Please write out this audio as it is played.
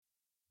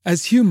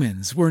As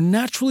humans, we're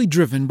naturally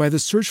driven by the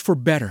search for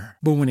better.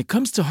 But when it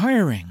comes to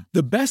hiring,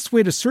 the best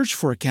way to search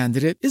for a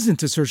candidate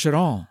isn't to search at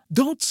all.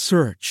 Don't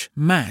search,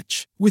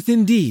 match with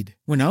Indeed.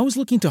 When I was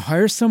looking to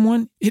hire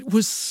someone, it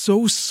was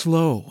so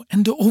slow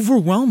and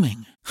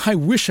overwhelming. I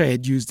wish I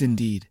had used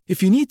Indeed.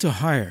 If you need to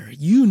hire,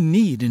 you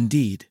need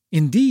Indeed.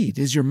 Indeed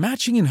is your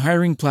matching and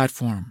hiring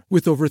platform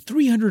with over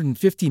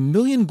 350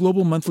 million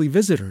global monthly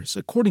visitors,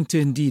 according to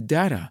Indeed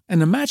data,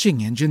 and a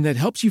matching engine that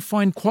helps you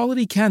find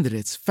quality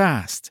candidates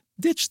fast.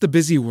 Ditch the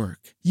busy work.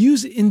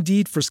 Use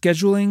Indeed for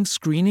scheduling,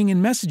 screening,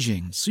 and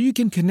messaging so you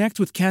can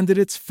connect with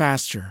candidates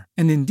faster.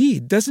 And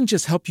Indeed doesn't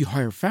just help you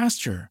hire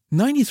faster.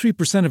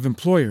 93% of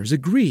employers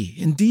agree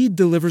Indeed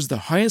delivers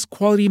the highest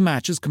quality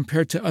matches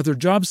compared to other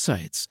job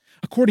sites,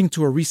 according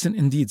to a recent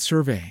Indeed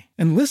survey.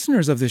 And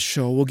listeners of this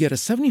show will get a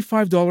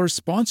 $75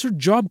 sponsored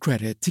job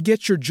credit to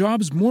get your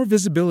jobs more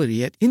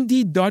visibility at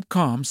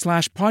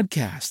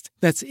Indeed.com/podcast.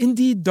 That's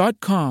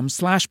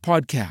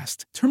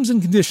Indeed.com/podcast. Terms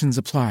and conditions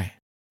apply.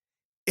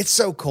 It's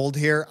so cold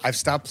here. I've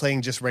stopped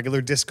playing just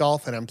regular disc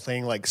golf and I'm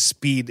playing like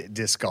speed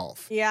disc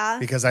golf. Yeah.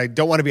 Because I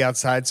don't want to be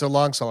outside so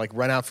long. So I like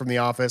run out from the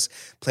office,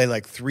 play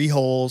like 3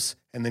 holes,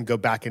 and then go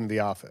back into the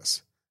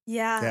office.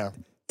 Yeah. Yeah.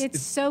 It's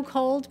so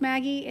cold,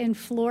 Maggie. In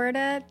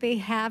Florida, they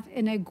have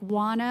an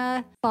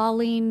iguana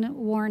falling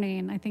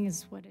warning, I think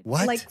is what it is.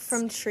 What? Like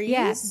from trees?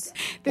 Yes.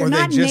 They're or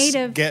not they just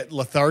native. get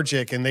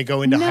lethargic and they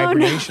go into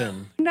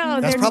hibernation. No,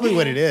 That's they're- probably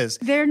what it is.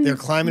 they're-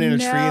 climbing in a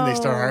tree and they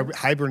start no.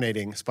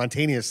 hibernating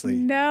spontaneously.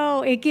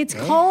 No, it gets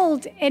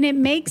cold and it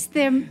makes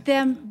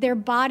their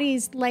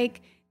bodies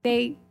like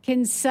they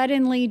can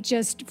suddenly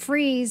just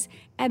freeze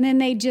and then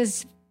they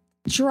just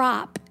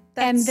drop.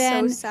 That's and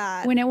then so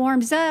sad. when it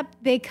warms up,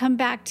 they come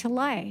back to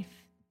life.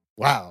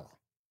 Wow.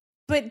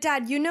 But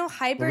Dad, you know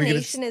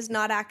hibernation is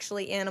not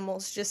actually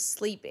animals just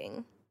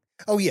sleeping.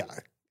 Oh, yeah.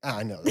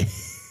 I know that.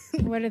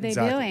 What are they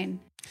Exactly.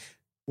 doing?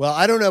 Well,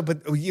 I don't know,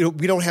 but we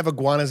don't have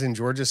iguanas in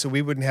Georgia, so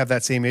we wouldn't have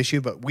that same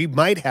issue, but we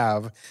might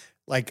have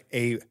like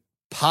a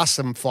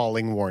possum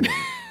falling warning.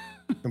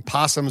 And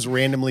possums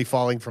randomly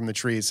falling from the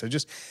trees. So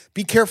just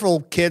be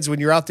careful, kids, when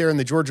you're out there in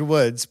the Georgia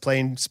woods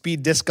playing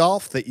speed disc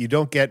golf, that you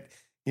don't get,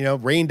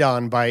 rained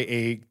on by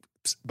a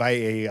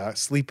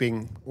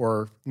sleeping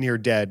or near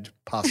dead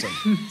possum.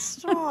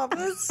 Stop.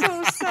 That's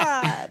so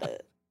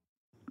sad.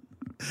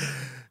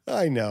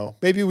 I know.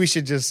 Maybe we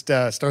should just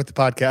start the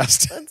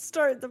podcast. Let's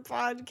start the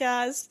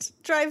podcast.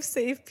 Drive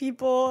safe,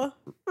 people.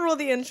 Roll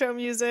the intro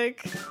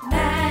music.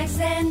 Mags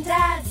and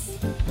Dads,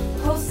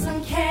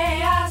 wholesome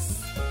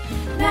chaos.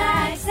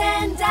 Mags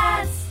and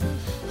Dads,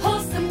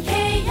 wholesome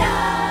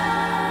chaos.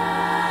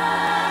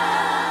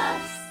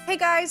 Hey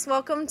guys,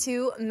 welcome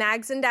to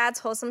Mags and Dad's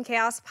Wholesome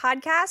Chaos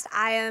podcast.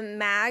 I am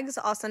Mags,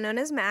 also known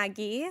as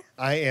Maggie.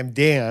 I am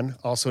Dan,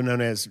 also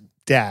known as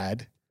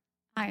Dad.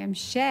 I am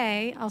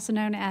Shay, also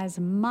known as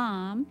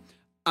Mom.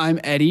 I'm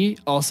Eddie,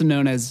 also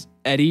known as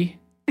Eddie.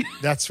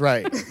 That's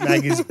right.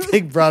 Maggie's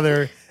big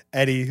brother,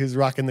 Eddie, who's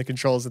rocking the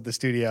controls at the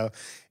studio.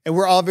 And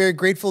we're all very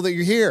grateful that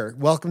you're here.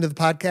 Welcome to the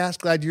podcast.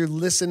 Glad you're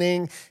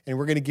listening. And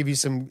we're going to give you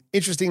some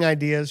interesting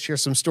ideas, share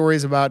some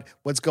stories about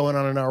what's going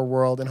on in our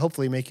world, and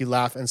hopefully make you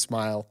laugh and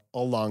smile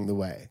along the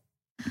way.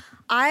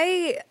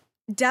 I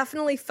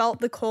definitely felt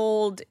the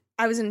cold.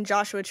 I was in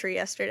Joshua Tree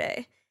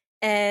yesterday,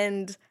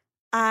 and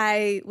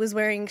I was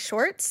wearing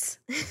shorts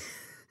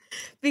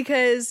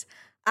because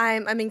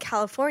I'm in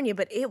California,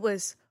 but it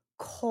was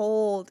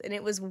cold and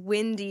it was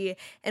windy,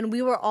 and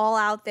we were all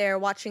out there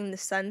watching the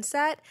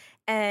sunset,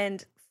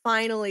 and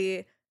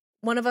finally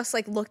one of us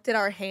looked at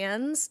our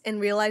hands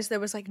and realized there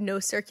was no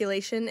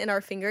circulation in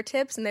our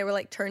fingertips, and they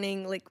were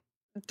turning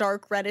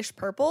dark reddish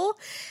purple,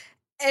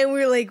 and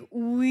we were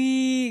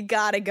we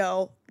gotta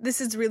go.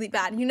 This is really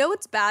bad. You know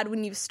it's bad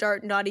when you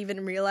start not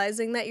even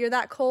realizing that you're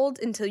that cold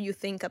until you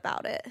think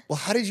about it. Well,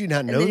 how did you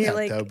not know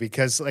that, though?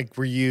 Because,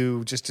 were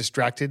you just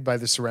distracted by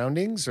the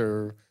surroundings,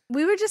 or?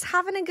 We were just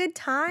having a good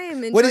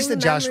time. What is the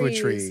Joshua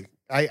Joshua Tree?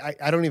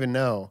 I don't even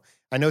know.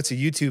 I know it's a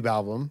YouTube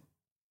album.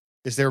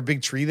 Is there a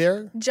big tree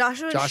there?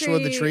 Joshua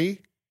the tree?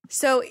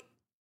 So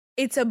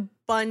it's a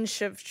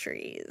bunch of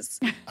trees.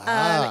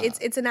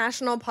 It's a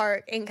national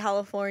park in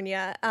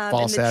California.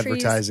 False and the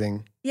advertising.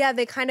 Trees, yeah,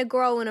 they kind of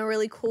grow in a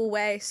really cool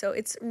way. So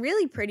it's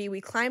really pretty.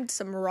 We climbed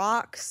some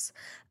rocks.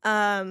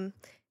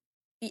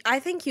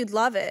 I think you'd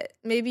love it.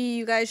 Maybe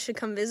you guys should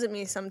come visit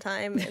me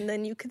sometime and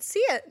then you could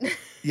see it.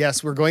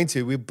 Yes, we're going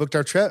to. We booked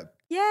our trip.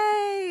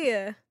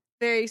 Yay!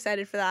 Very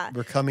excited for that.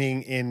 We're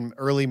coming in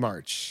early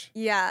March.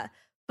 Yeah.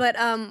 But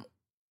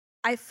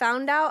I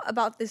found out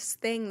about this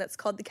thing that's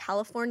called the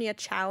California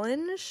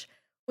Challenge,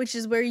 which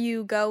is where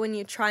you go and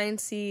you try and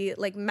see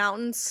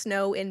mountains,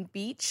 snow, and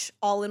beach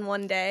all in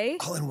one day.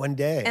 All in one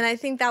day. And I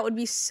think that would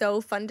be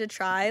so fun to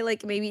try,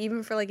 maybe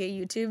even for a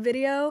YouTube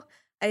video.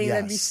 I think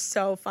that'd be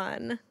so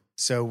fun.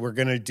 So we're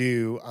going to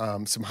do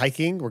some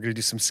hiking, we're going to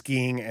do some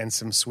skiing, and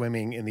some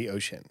swimming in the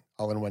ocean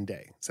all in one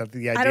day. Is that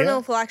the idea? I don't know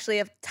if we'll actually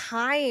have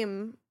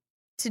time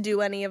to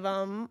do any of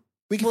them.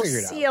 We can figure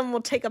it out. We'll see them,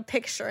 we'll take a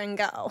picture and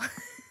go.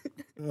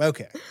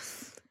 Okay.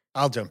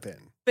 I'll jump in.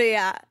 But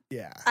yeah,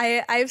 Yeah.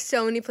 I have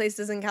so many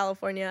places in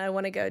California I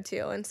want to go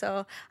to. And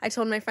so I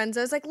told my friends,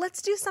 I was like,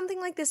 let's do something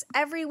like this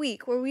every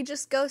week where we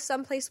just go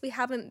someplace we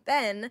haven't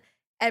been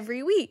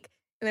every week.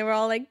 And they were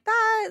all like,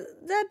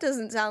 that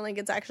doesn't sound like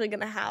it's actually going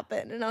to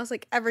happen. And I was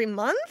like, every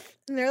month?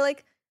 And they're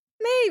like,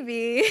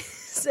 maybe.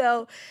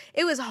 So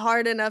it was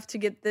hard enough to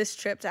get this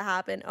trip to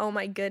happen. Oh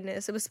my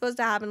goodness. It was supposed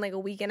to happen like a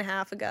week and a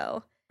half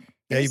ago.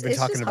 Yeah, you've been It's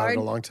talking just about it hard.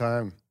 a long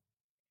time.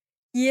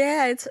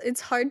 Yeah, it's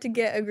hard to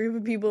get a group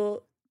of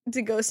people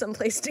to go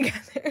someplace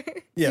together.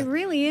 Yeah. It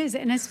really is.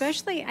 And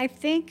especially, I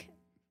think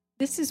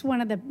this is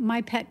one of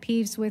my pet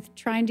peeves with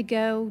trying to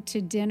go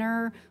to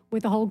dinner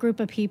with a whole group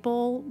of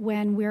people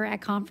when we're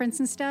at conference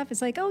and stuff.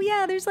 It's like, oh,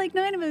 yeah, there's like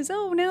 9 of us.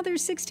 Oh, now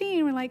there's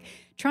 16. We're like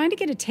trying to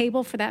get a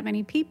table for that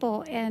many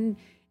people and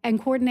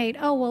coordinate,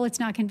 oh, well, it's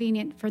not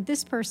convenient for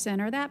this person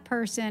or that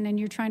person. And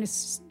you're trying to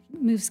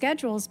move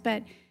schedules.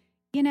 But,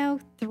 you know,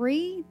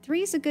 three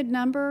is a good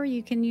number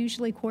you can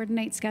usually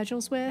coordinate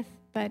schedules with.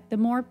 But the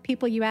more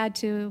people you add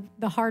to,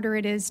 the harder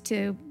it is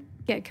to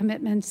get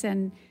commitments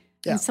and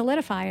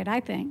solidify it,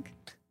 I think.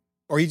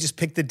 Or you just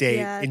pick the date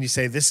Yeah. and you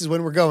say, this is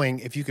when we're going.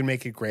 If you can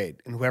make it, great.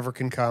 And whoever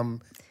can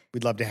come,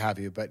 we'd love to have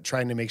you. But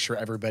trying to make sure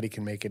everybody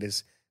can make it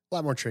is a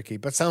lot more tricky.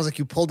 But sounds like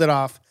you pulled it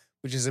off,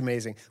 which is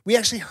amazing. We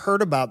actually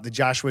heard about the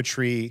Joshua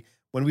Tree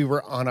when we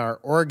were on our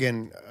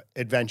Oregon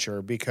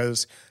adventure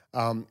because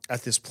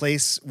at this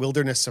place,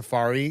 Wilderness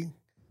Safari,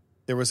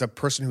 there was a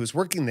person who was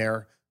working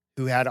there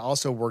who had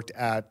also worked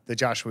at the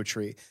Joshua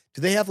Tree.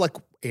 Do they have like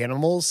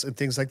animals and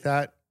things like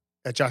that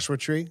at Joshua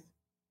Tree?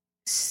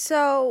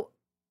 So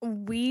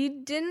we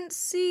didn't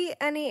see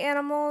any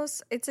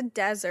animals. It's a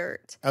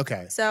desert.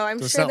 Okay. So I'm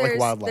So it's sure not like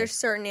wildlife. there's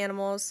certain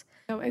animals.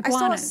 So I saw a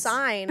iguanas.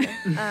 sign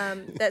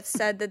that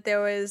said that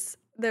there was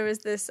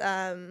this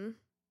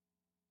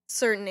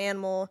certain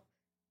animal.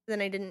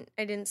 Then I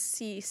didn't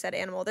see said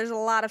animal. There's a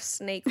lot of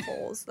snake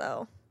holes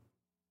though.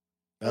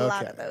 A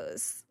lot of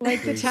those.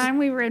 Like the time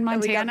we were in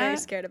that we got Montana, very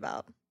scared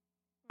about.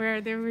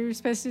 where we were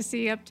supposed to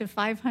see up to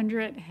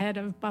 500 head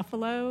of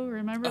buffalo.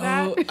 Remember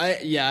that? Oh,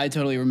 I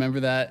totally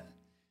remember that.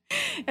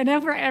 And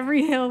over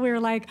every hill, we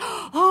were like,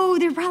 oh,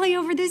 they're probably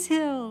over this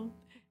hill.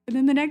 And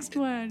then the next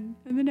one,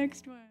 and the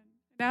next one.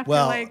 And after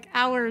like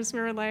hours, we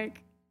were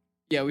like,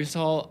 Yeah,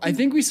 I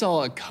think we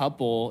saw a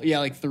couple. Yeah,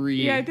 like 3.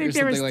 yeah, I think or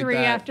there was something 3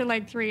 like that. after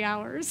like 3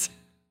 hours.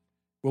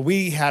 Well,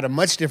 we had a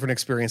much different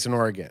experience in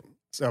Oregon.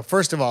 So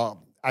first of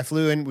all, I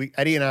flew in.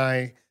 Eddie and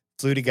I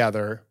flew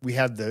together. We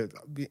had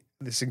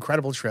this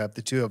incredible trip.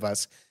 The two of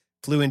us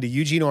flew into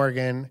Eugene,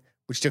 Oregon,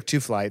 which took 2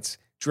 flights.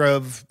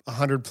 Drove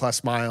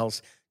 100+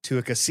 miles to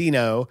a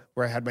casino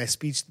where I had my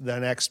speech the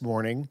next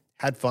morning.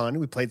 Had fun.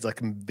 We played like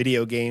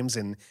video games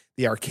in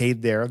the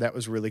arcade there. That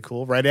was really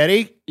cool, right,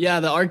 Eddie? Yeah,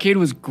 the arcade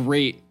was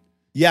great.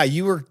 Yeah,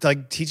 you were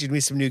like teaching me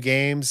some new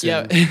games.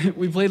 Yeah, and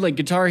we played like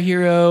Guitar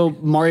Hero,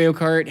 Mario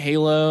Kart,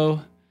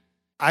 Halo.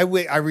 I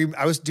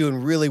was doing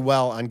really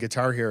well on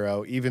Guitar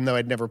Hero, even though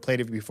I'd never played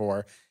it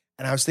before.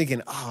 And I was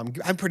thinking, oh,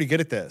 I'm pretty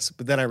good at this.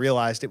 But then I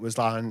realized it was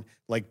on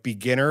like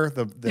beginner,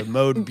 the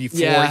mode before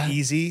Yeah.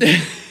 easy,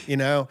 you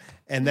know?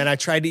 And then I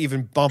tried to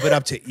even bump it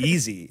up to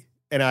easy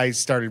and I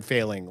started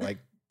failing. Like,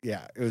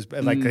 yeah, it was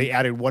like they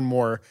added one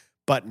more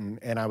button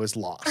and I was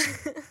lost.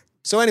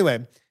 So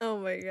anyway, Oh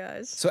my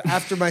gosh. so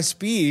after my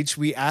speech,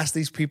 we asked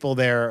these people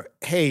there,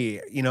 hey,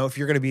 you know, if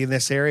you're going to be in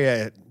this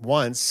area at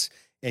once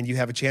and you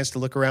have a chance to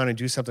look around and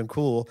do something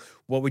cool,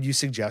 what would you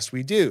suggest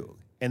we do?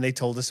 And they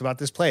told us about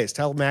this place.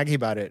 Tell Maggie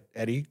about it,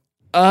 Eddie.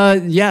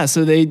 Yeah,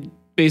 so they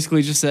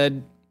basically just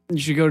said you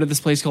should go to this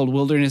place called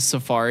Wilderness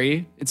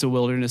Safari. It's a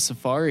wilderness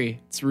safari.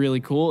 It's really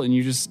cool, and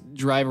you just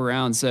drive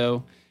around.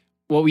 So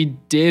what we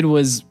did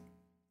was,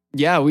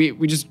 yeah,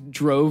 we just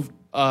drove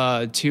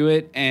to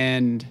it,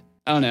 and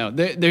I don't know.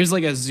 There's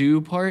like a zoo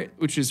part,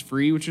 which is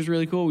free, which is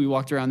really cool. We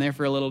walked around there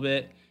for a little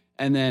bit,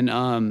 and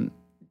then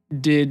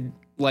did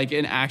like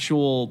an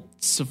actual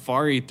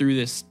safari through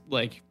this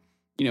like,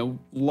 you know,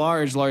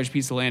 large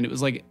piece of land. It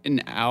was like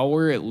an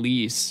hour at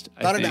least.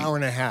 About I think. an hour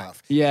and a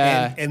half.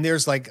 Yeah. And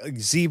there's like a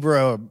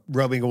zebra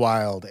roaming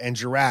wild and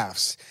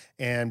giraffes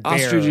and bear,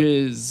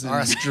 Ostriches. and-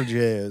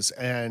 ostriches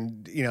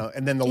and, you know,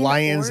 and then the In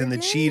lions and the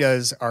Oregon?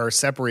 cheetahs are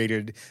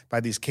separated by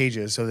these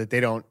cages so that they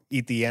don't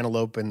eat the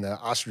antelope and the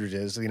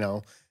ostriches, you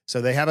know. So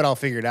they have it all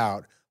figured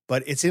out.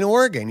 But it's in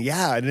Oregon.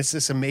 Yeah. And it's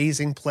this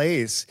amazing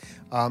place.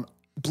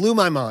 Blew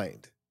my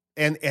mind.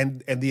 And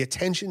the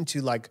attention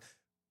to like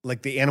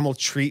the animal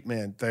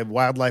treatment, the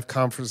wildlife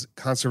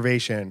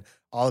conservation,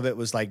 all of it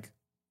was like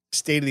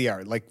state of the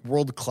art, like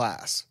world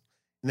class.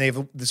 And they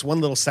have this one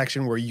little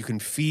section where you can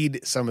feed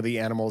some of the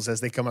animals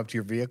as they come up to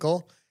your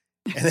vehicle.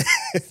 And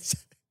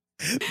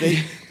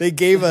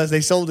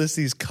they sold us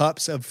these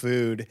cups of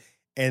food.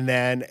 And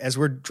then as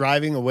we're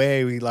driving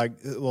away, we like,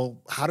 well,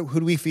 who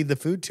do we feed the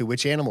food to?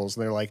 Which animals?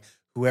 And they're like,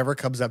 whoever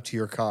comes up to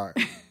your car.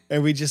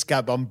 And we just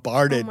got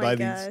bombarded Oh by my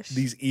gosh.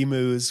 these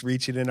emus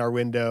reaching in our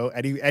window.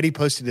 Eddie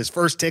posted his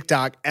first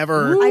TikTok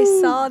ever. I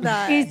saw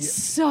that. It's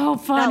so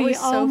funny. was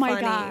so Oh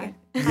my funny. God.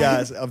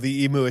 Yes, of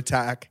the emu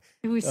attack.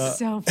 It was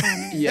so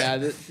funny.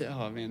 Yeah.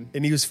 Oh man.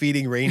 And he was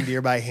feeding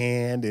reindeer by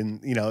hand,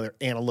 and their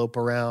antelope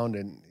around,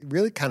 and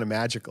really kind of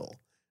magical.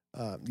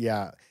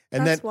 Yeah.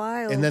 And That's then,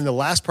 wild. And then the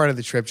last part of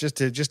the trip, just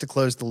to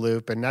close the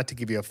loop, and not to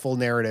give you a full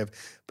narrative,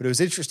 but it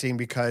was interesting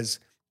because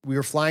we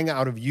were flying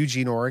out of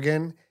Eugene,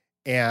 Oregon,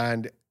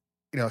 and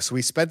so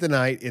we spent the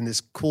night in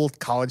this cool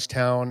college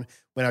town.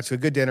 Went out to a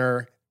good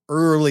dinner.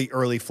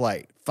 Early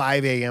flight,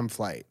 5 a.m.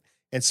 flight.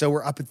 And so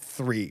we're up at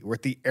 3. We're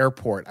at the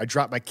airport. I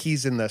dropped my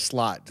keys in the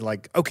slot.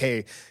 Like,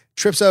 okay,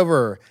 trip's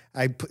over.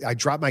 I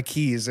dropped my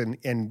keys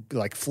and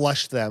like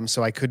flushed them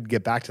so I couldn't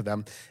get back to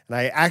them. And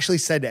I actually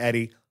said to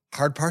Eddie,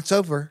 hard part's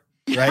over,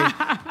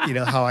 right? You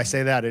know how I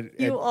say that.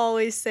 You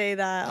always say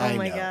that. I Oh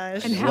my know.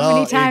 gosh. And how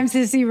many times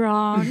is he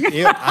wrong?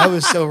 I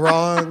was so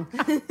wrong.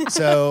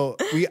 So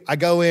I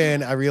go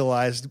in, I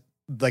realized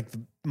like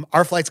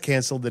our flight's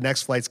canceled, the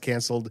next flight's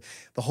canceled.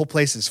 The whole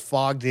place is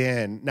fogged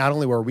in, not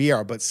only where we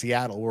are, but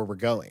Seattle, where we're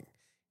going.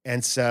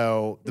 And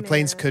so the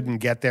planes couldn't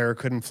get there,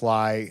 couldn't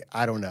fly.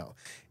 I don't know.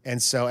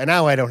 And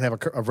now I don't have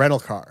a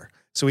rental car.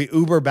 So we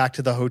Uber back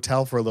to the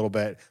hotel for a little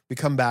bit. We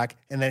come back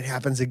and then it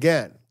happens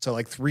again. So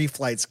like 3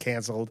 flights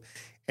canceled.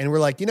 And we're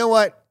like, you know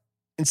what?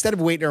 Instead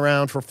of waiting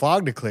around for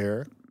fog to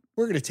clear,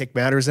 we're going to take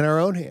matters in our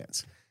own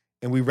hands.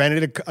 And we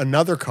rented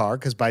another car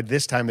because by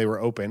this time they were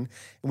open.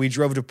 And we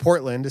drove to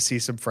Portland to see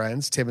some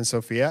friends, Tim and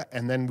Sophia.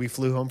 And then we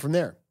flew home from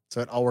there.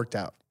 So it all worked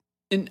out.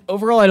 And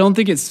overall, I don't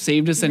think it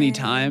saved us any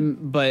time,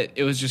 but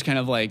it was just kind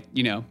of like,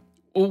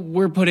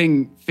 we're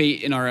putting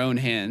fate in our own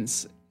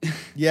hands.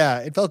 Yeah,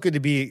 it felt good to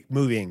be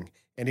moving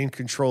and in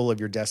control of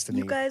your destiny.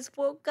 You guys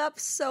woke up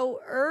so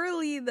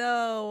early,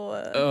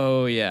 though.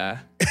 Oh, yeah.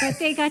 But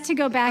they got to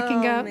go back and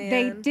Oh, go.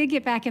 They man. did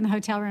get back in the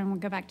hotel room and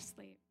go back to sleep.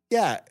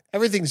 Yeah,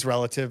 everything's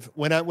relative.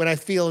 When I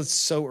feel it's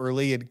so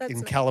early in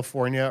That's-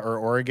 California or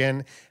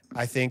Oregon,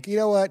 I think, you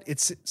know what?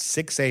 It's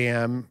 6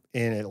 a.m.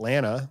 in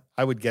Atlanta.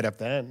 I would get up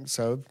then.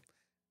 So,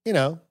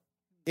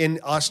 in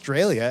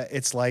Australia,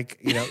 it's like,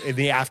 in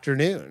the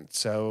afternoon.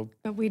 So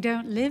But we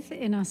don't live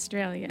in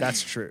Australia.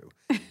 that's true.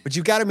 But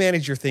you got to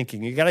manage your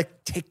thinking. You got to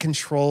take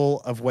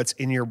control of what's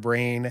in your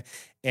brain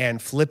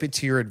and flip it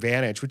to your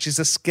advantage, which is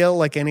a skill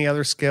like any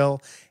other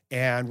skill.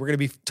 And we're going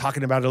to be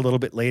talking about it a little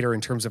bit later in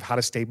terms of how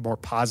to stay more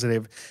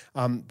positive.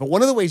 But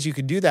one of the ways you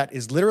can do that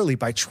is literally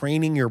by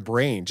training your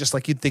brain, just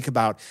like you'd think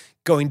about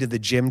going to the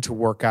gym to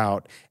work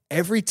out.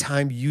 Every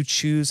time you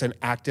choose an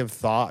active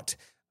thought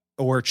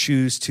or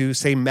choose to,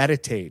 say,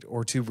 meditate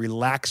or to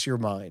relax your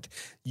mind,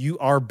 you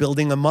are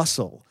building a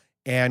muscle.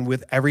 And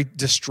with every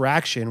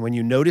distraction, when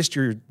you notice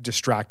you're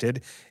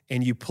distracted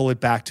and you pull it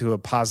back to a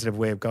positive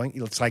way of going,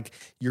 it's like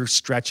you're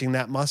stretching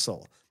that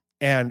muscle.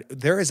 And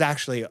there is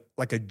actually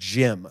like a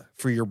gym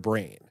for your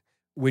brain,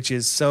 which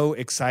is so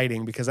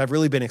exciting because I've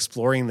really been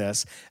exploring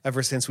this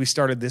ever since we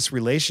started this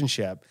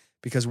relationship,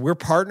 because we're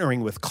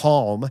partnering with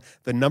Calm,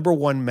 the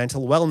 #1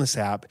 mental wellness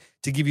app,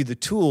 to give you the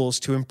tools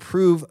to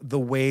improve the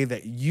way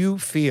that you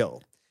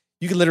feel.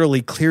 You can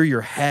literally clear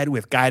your head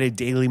with guided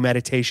daily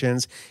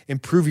meditations,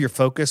 improve your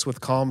focus with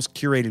Calm's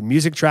curated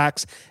music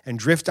tracks, and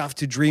drift off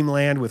to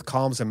dreamland with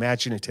Calm's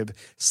imaginative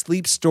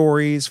sleep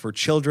stories for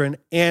children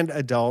and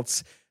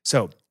adults.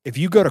 So if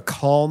you go to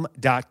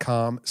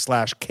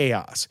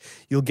calm.com/chaos,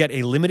 you'll get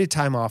a limited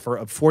time offer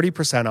of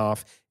 40%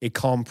 off a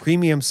Calm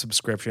premium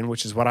subscription,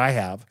 which is what I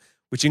have,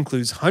 which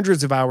includes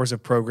hundreds of hours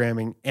of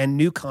programming and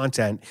new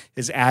content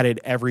is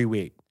added every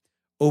week.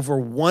 Over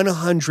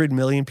 100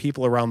 million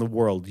people around the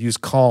world use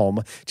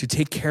Calm to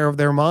take care of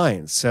their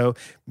minds. So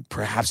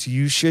perhaps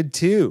you should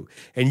too.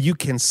 And you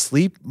can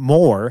sleep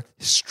more,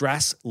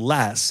 stress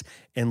less,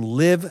 and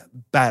live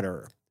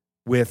better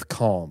with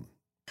Calm.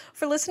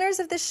 For listeners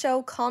of this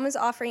show, Calm is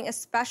offering a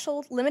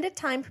special limited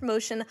time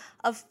promotion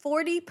of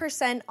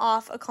 40%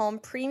 off a Calm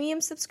premium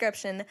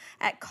subscription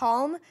at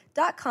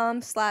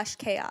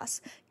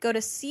calm.com/chaos. Go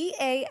to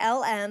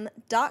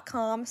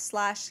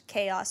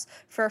calm.com/chaos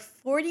for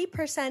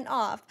 40%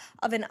 off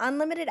of an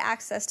unlimited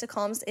access to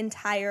Calm's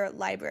entire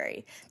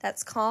library.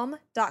 That's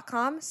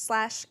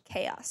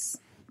calm.com/chaos.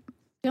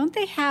 Don't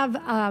they have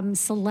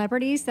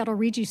celebrities that'll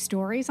read you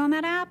stories on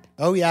that app?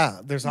 Oh,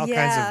 yeah. There's all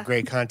kinds Yeah. of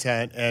great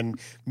content and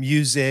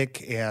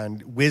music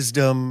and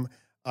wisdom.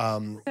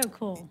 So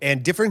cool.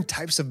 And different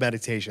types of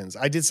meditations.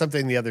 I did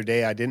something the other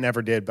day I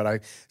never did, but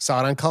I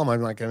saw it on Calm.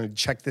 I'm like, going to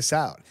check this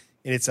out.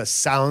 And it's a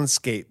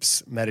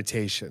soundscapes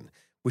meditation,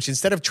 which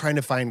instead of trying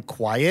to find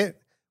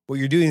quiet, what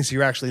you're doing is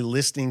you're actually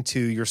listening to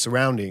your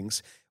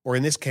surroundings. Or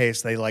in this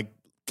case, they like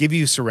give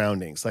you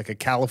surroundings, like a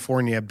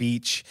California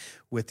beach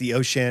with the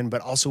ocean, but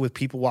also with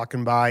people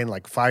walking by and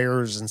like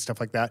fires and stuff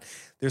like that.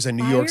 There's a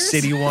New York Fires?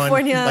 City one,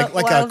 California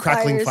like a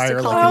crackling wildfires fire.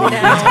 to Like calm in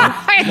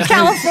down. In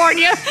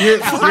California.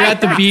 You're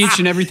at the beach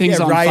and everything's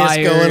on riots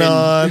fire. going and-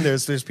 on.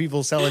 There's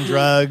people selling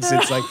drugs.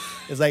 It's like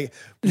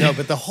no,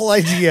 but the whole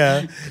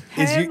idea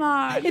is Come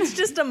on. It's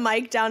just a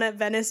mic down at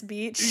Venice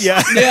Beach.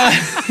 yeah.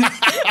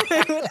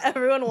 With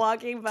everyone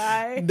walking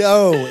by.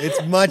 No,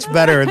 it's much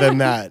better than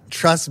that.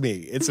 Trust me,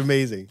 it's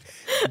amazing.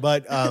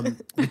 But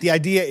the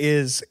idea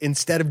is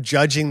instead of judging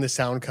judging the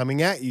sound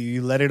coming at you.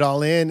 You let it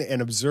all in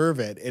and observe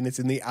it. And it's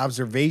in the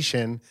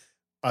observation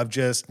of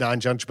just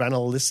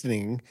non-judgmental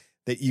listening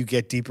that you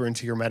get deeper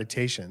into your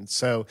meditation.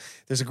 So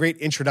there's a great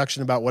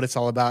introduction about what it's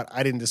all about.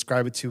 I didn't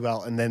describe it too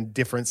well, and then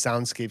different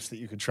soundscapes that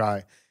you could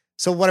try.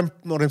 So what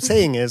I'm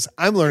saying is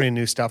I'm learning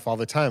new stuff all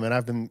the time, and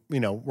I've been,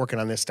 working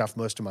on this stuff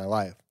most of my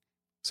life.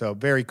 So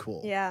very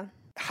cool. Yeah.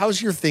 How's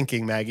your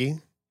thinking, Maggie?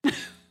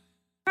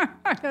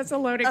 That's a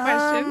loaded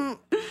question.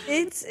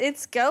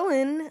 It's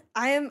going.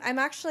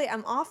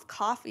 I'm off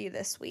coffee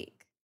this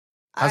week.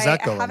 How's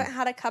that going? I haven't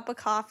had a cup of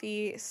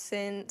coffee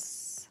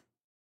since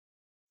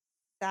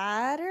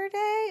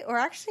Saturday, or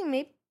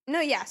actually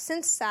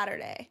since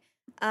Saturday.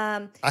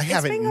 I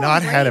haven't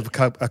not had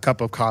a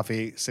cup of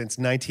coffee since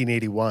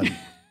 1981.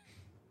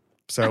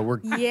 So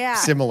we're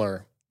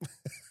similar.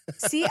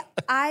 See,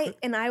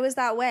 I was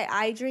that way.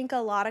 I drink a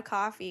lot of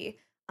coffee.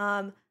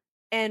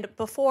 And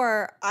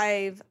before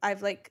I've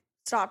like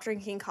stopped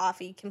drinking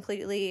coffee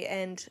completely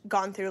and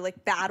gone through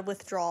like bad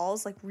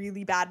withdrawals, like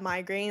really bad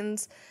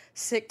migraines,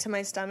 sick to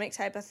my stomach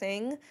type of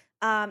thing.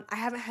 I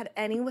haven't had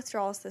any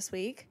withdrawals this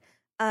week.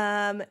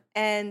 And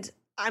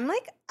I'm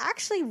like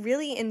actually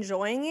really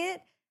enjoying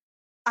it.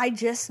 I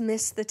just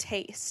miss the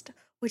taste,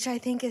 which I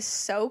think is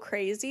so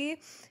crazy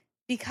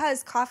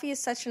because coffee is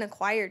such an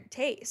acquired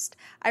taste.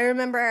 I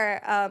remember,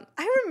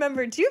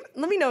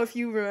 let me know if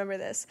you remember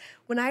this.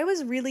 When I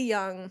was really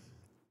young,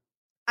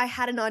 I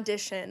had an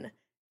audition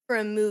for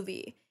a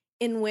movie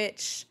in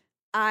which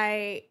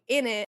they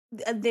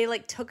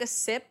like took a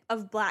sip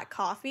of black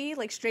coffee,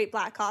 like straight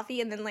black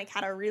coffee, and then like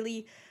had a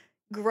really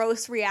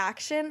gross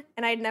reaction,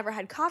 and I'd never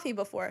had coffee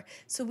before.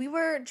 So we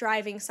were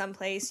driving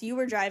someplace, you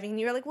were driving, and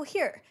you were like, well,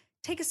 here,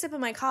 take a sip of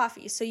my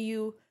coffee so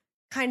you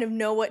kind of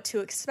know what to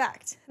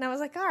expect. And I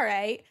was like, all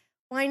right,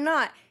 why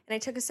not? And I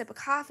took a sip of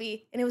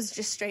coffee, and it was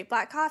just straight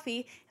black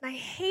coffee, and I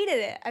hated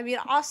it. I mean,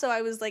 also,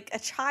 I was like a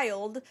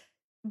child,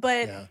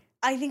 but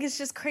I think it's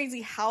just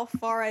crazy how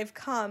far I've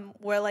come,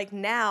 where like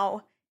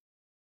now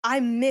I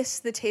miss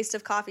the taste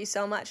of coffee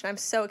so much, and I'm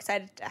so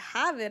excited to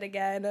have it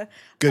again.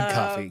 Good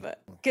coffee.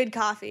 Good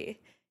coffee.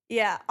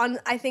 Yeah. I'm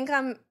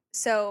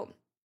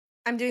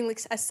doing like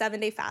a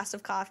 7-day fast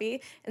of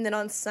coffee, and then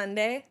on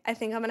Sunday, I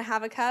think I'm going to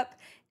have a cup.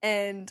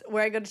 And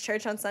where I go to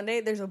church on Sunday,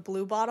 there's a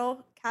Blue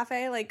Bottle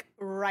cafe like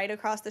right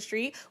across the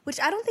street,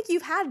 which I don't think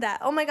you've had that.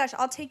 Oh my gosh,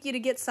 I'll take you to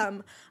get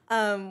some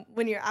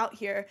when you're out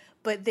here.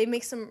 But they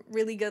make some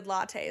really good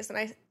lattes,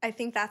 and I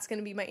think that's going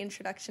to be my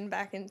introduction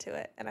back into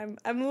it. And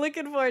I'm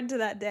looking forward to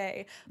that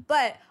day.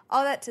 But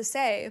all that to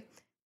say,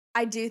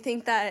 I do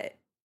think that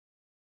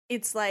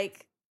it's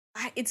like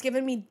it's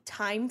given me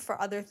time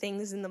for other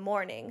things in the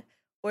morning,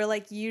 where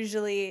like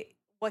usually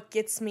what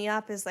gets me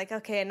up is like,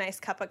 okay, a nice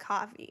cup of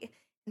coffee.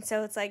 And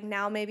so it's like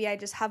now maybe I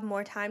just have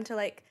more time to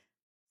like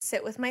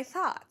sit with my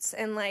thoughts.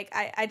 And like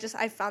I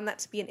found that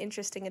to be an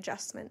interesting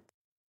adjustment.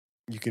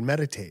 You can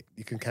meditate.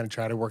 You can kind of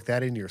try to work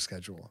that into your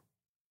schedule.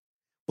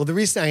 Well, the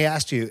reason I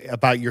asked you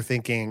about your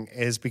thinking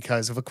is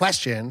because of a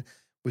question,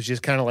 which is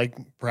kind of like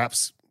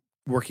perhaps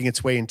working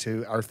its way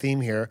into our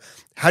theme here.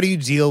 How do you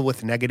deal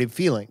with negative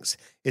feelings?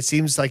 It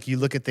seems like you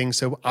look at things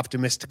so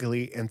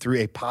optimistically and through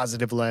a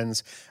positive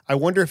lens. I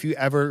wonder if you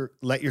ever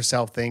let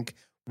yourself think,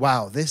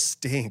 wow, this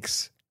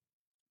stinks.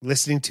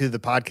 Listening to the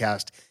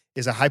podcast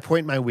is a high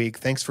point in my week.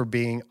 Thanks for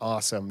being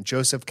awesome.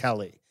 Joseph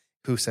Kelly,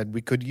 who said we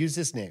could use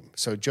his name.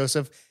 So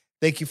Joseph,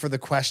 thank you for the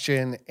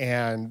question.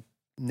 And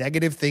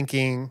negative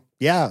thinking,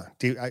 yeah,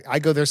 I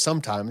go there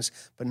sometimes,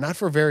 but not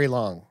for very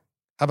long.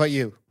 How about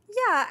you?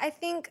 Yeah, I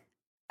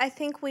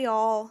think we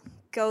all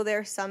go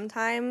there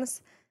sometimes.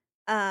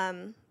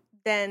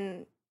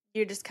 Then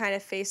you're just kind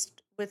of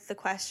faced with the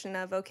question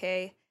of,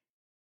 okay,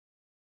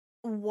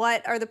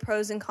 what are the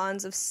pros and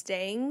cons of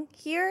staying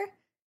here?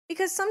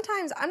 Because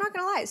sometimes, I'm not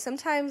going to lie,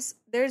 sometimes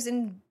there's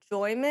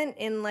enjoyment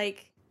in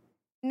like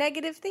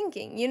negative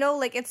thinking,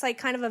 like it's like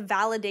kind of a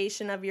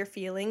validation of your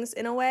feelings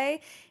in a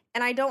way.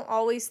 And I don't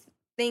always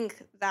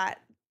think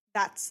that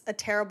that's a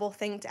terrible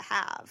thing to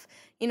have.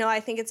 I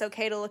think it's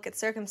okay to look at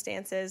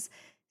circumstances,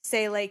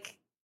 say like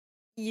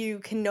you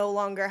can no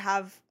longer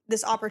have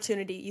this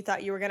opportunity you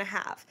thought you were going to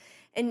have.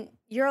 And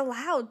you're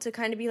allowed to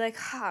kind of be like,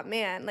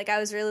 man, like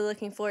I was really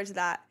looking forward to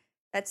that.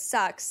 That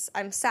sucks.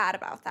 I'm sad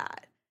about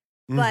that.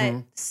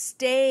 But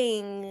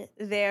staying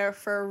there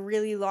for a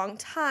really long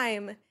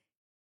time,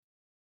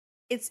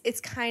 it's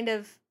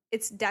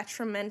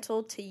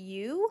detrimental to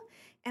you.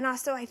 And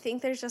also I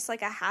think there's just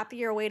like a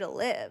happier way to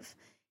live.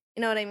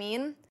 You know what I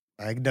mean?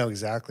 I know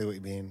exactly what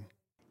you mean.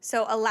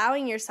 So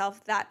allowing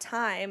yourself that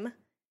time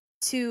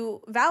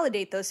to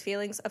validate those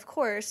feelings, of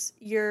course,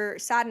 your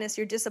sadness,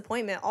 your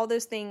disappointment, all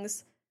those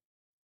things,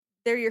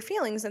 they're your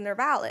feelings and they're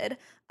valid.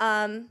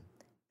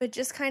 But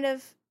just kind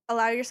of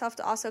allow yourself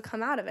to also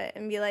come out of it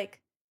and be like,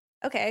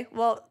 okay,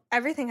 well,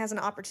 everything has an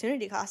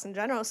opportunity cost in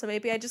general, so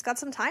maybe I just got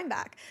some time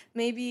back.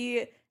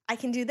 Maybe I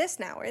can do this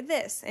now or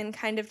this, and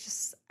kind of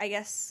just, I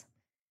guess,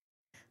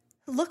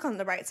 look on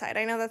the bright side.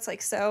 I know that's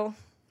like so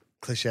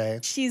cliche,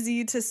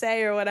 cheesy to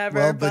say or whatever.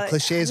 Well, but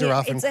cliches are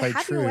often it's a quite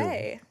happier true.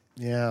 Way.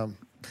 Yeah.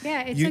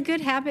 Yeah, it's You- a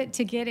good habit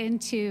to get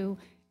into.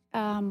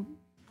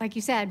 Like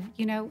you said,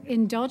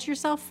 indulge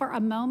yourself for a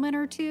moment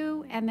or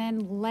two and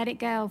then let it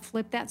go,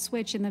 flip that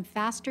switch. And the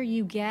faster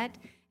you get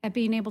at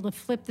being able to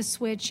flip the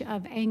switch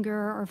of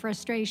anger or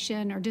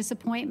frustration or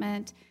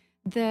disappointment,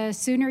 the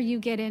sooner you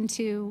get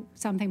into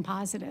something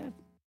positive.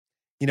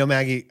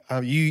 Maggie,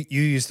 you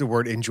use the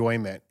word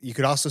enjoyment. You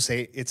could also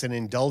say it's an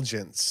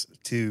indulgence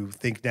to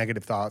think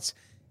negative thoughts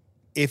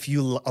if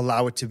you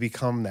allow it to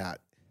become that.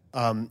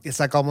 It's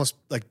like almost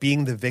like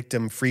being the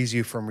victim frees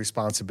you from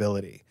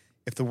responsibility.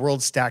 If the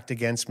world's stacked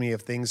against me,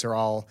 if things are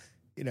all,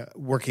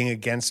 working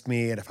against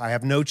me, and if I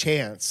have no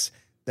chance,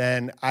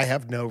 then I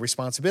have no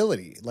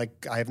responsibility.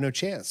 Like I have no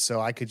chance. So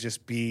I could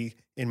just be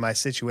in my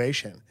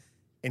situation.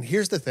 And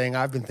here's the thing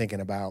I've been thinking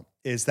about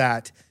is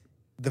that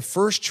the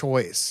first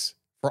choice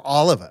for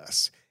all of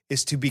us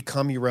is to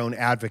become your own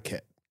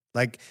advocate.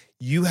 Like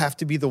you have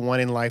to be the one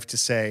in life to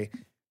say,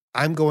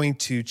 I'm going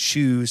to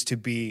choose to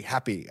be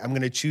happy. I'm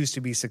going to choose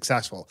to be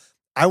successful.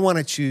 I want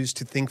to choose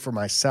to think for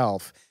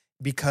myself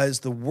because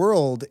the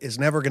world is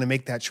never going to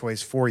make that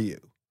choice for you.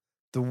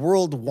 The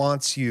world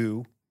wants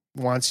you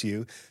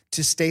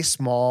to stay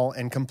small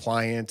and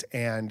compliant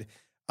and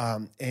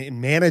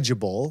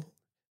manageable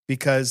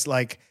because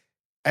like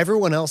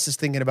everyone else is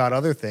thinking about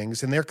other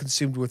things and they're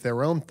consumed with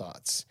their own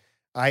thoughts.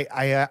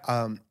 I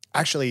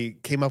actually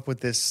came up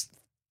with this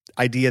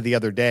idea the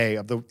other day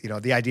of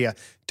the idea,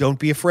 don't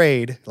be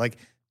afraid, like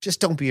just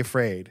don't be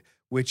afraid,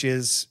 which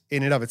is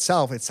in and of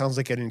itself, it sounds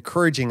like an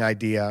encouraging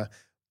idea,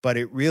 but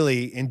it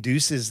really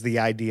induces the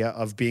idea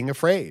of being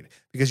afraid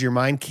because your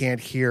mind can't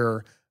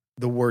hear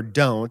the word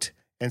don't.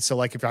 And so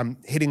like if I'm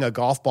hitting a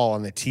golf ball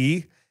on the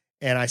tee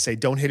and I say,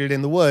 don't hit it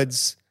in the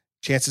woods,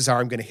 chances are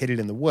I'm going to hit it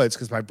in the woods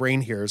because my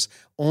brain hears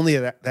only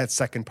that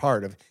second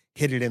part of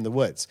hit it in the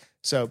woods.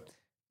 So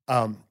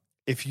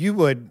if you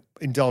would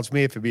indulge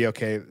me, if it'd be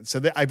okay.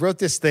 So I wrote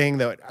this thing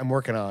that I'm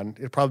working on.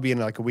 It'll probably be in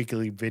like a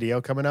weekly video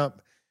coming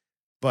up.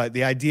 But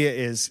the idea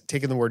is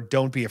taking the word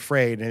don't be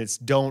afraid and it's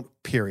don't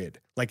period.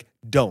 Like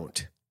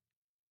don't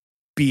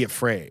be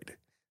afraid.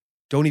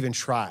 Don't even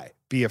try.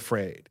 Be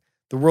afraid.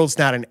 The world's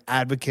not an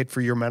advocate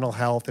for your mental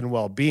health and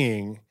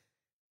well-being.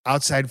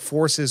 Outside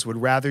forces would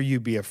rather you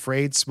be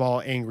afraid,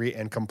 small, angry,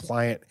 and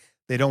compliant.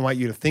 They don't want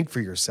you to think for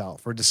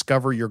yourself or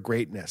discover your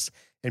greatness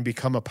and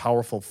become a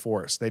powerful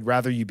force. They'd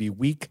rather you be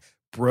weak,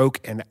 broke,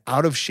 and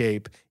out of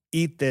shape,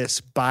 eat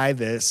this, buy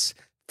this,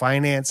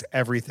 finance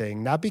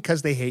everything, not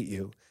because they hate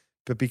you,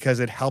 but because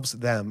it helps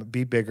them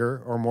be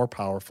bigger or more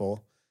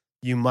powerful.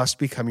 You must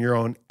become your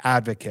own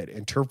advocate.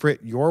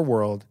 Interpret your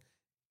world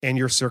and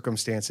your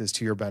circumstances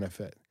to your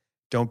benefit.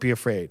 Don't be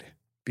afraid.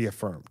 Be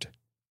affirmed.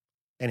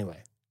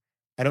 Anyway,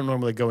 I don't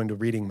normally go into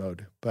reading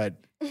mode, but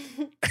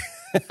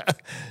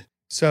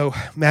so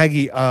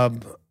Maggie, I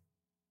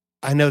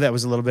know that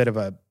was a little bit of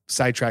a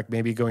sidetrack,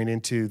 maybe going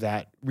into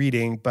that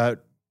reading,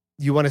 but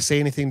you want to say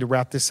anything to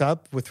wrap this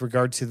up with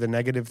regard to the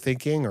negative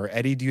thinking? Or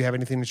Eddie, do you have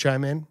anything to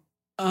chime in?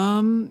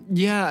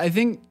 Yeah, I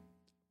think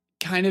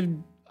kind of,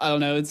 I don't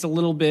know, it's a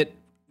little bit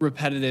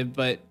repetitive,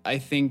 but I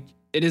think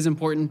it is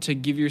important to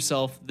give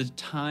yourself the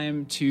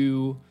time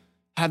to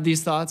have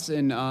these thoughts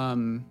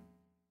and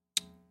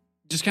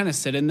just kind of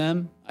sit in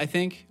them, I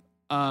think.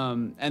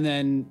 And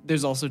then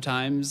there's also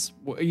times,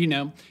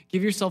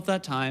 give yourself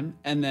that time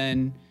and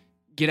then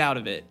get out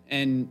of it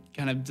and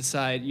kind of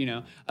decide,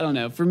 I don't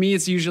know. For me,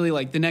 it's usually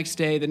like the next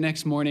day, the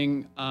next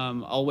morning,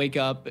 I'll wake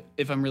up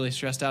if I'm really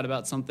stressed out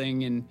about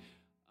something.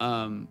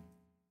 And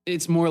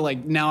it's more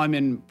like now I'm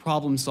in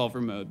problem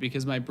solver mode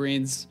because my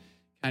brain's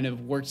kind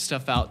of worked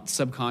stuff out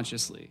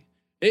subconsciously.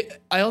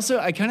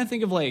 I kind of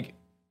think of like,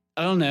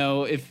 I don't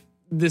know if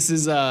this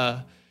is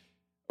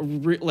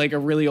like a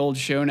really old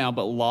show now,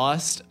 but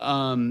Lost.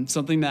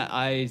 Something that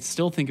I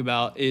still think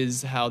about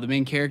is how the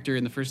main character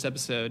in the first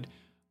episode,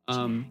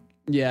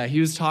 he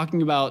was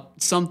talking about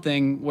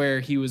something where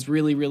he was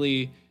really,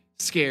 really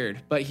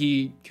scared, but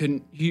he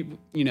couldn't. He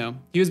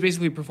was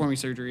basically performing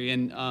surgery,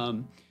 and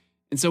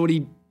so what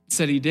he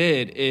said he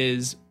did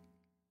is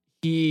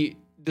he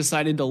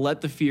decided to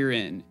let the fear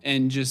in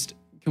and just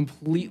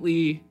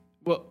completely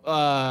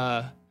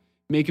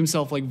make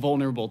himself like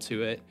vulnerable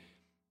to it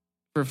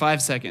for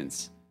 5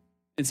 seconds.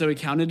 And so he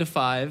counted to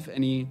 5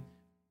 and he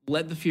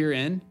let the fear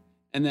in.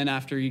 And then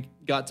after he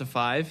got to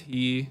 5,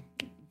 he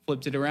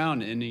flipped it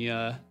around and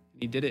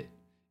he did it.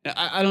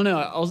 I don't know.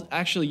 I'll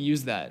actually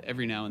use that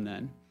every now and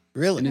then.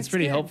 Really? And it's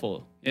pretty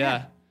helpful.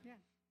 Yeah.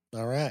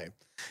 All right.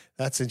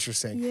 That's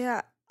interesting.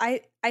 Yeah.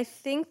 I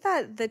think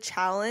that the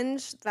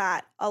challenge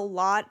that a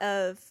lot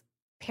of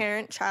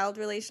parent-child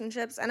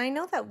relationships, and I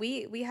know that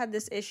we had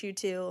this issue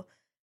too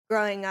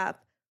growing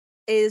up,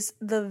 is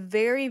the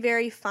very,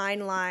 very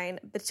fine line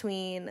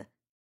between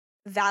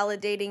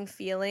validating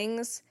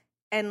feelings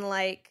and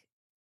like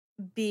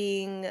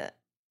being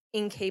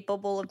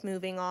incapable of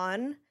moving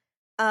on.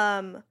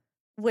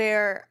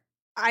 Where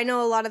I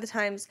know a lot of the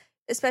times,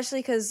 especially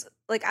because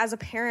like as a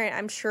parent,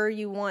 I'm sure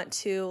you want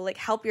to like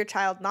help your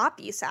child not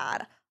be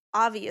sad,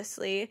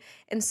 obviously.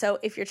 And so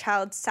if your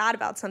child's sad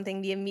about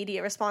something, the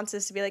immediate response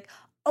is to be like,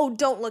 oh,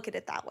 don't look at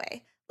it that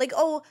way. Like,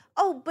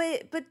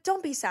 but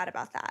don't be sad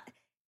about that.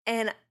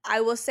 And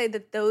I will say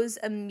that those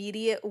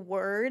immediate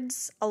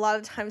words, a lot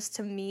of times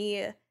to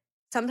me,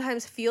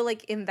 sometimes feel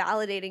like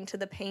invalidating to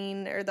the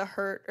pain or the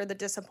hurt or the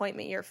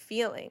disappointment you're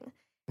feeling.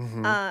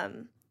 Mhm.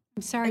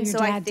 I'm sorry, And your so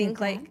dad I think did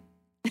that. like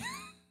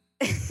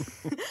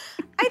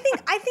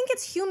I think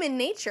it's human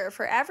nature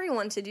for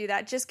everyone to do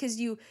that just because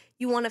you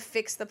want to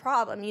fix the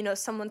problem. You know,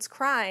 someone's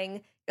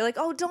crying, you're like,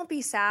 oh, don't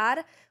be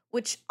sad,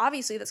 which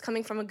obviously that's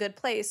coming from a good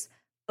place.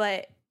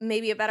 But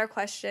maybe a better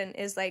question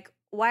is like,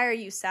 why are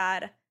you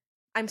sad?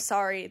 I'm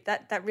sorry,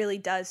 that really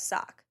does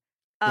suck.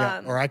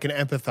 Yeah, or I can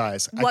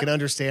empathize. I what- can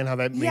understand how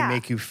that may Yeah.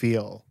 make you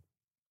feel.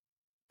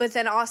 But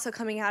then also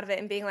coming out of it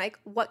and being like,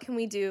 what can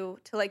we do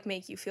to like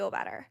make you feel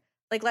better?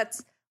 Like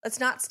let's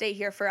not stay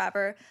here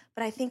forever.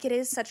 But I think it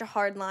is such a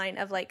hard line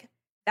of like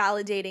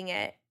validating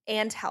it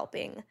and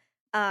helping.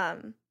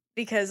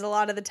 Because a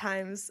lot of the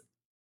times,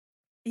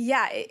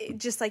 yeah, it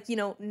just like, you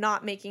know,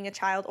 not making a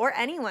child or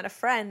anyone, a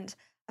friend,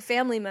 a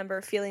family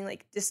member feeling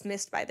like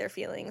dismissed by their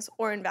feelings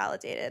or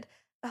invalidated,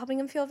 but helping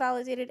them feel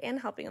validated and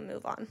helping them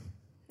move on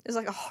is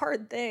like a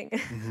hard thing.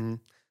 Mhm.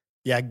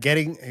 Yeah,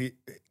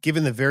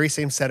 given the very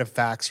same set of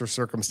facts or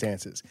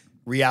circumstances,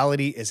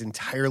 reality is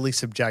entirely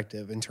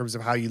subjective in terms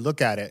of how you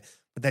look at it,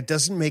 but that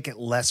doesn't make it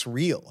less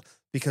real.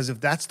 Because if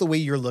that's the way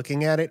you're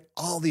looking at it,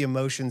 all the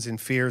emotions and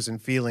fears and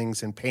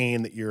feelings and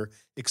pain that you're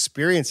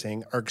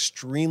experiencing are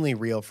extremely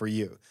real for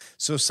you.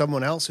 So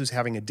someone else who's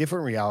having a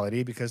different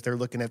reality because they're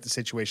looking at the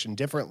situation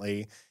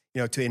differently,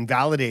 you know, to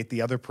invalidate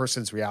the other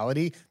person's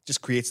reality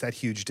just creates that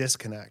huge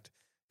disconnect.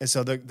 And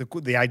so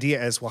the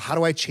idea is, well, how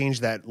do I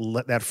change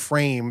that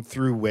frame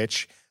through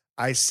which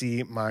I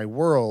see my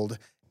world?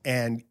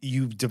 And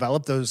you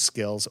develop those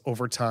skills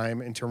over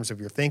time in terms of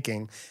your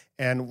thinking.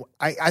 And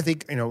I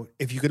think, you know,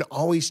 if you can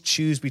always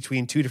choose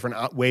between two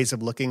different ways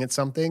of looking at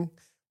something,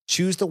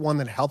 choose the one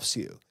that helps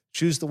you.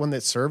 Choose the one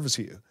that serves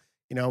you.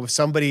 You know, if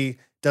somebody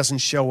doesn't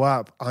show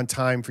up on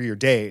time for your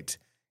date,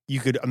 you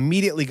could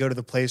immediately go to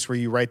the place where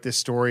you write this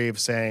story of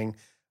saying,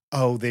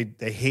 oh, they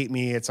hate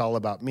me, it's all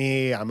about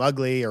me, I'm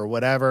ugly or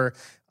whatever,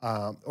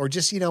 or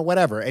just, you know,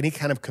 whatever, any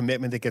kind of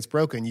commitment that gets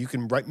broken, you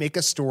can make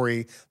a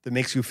story that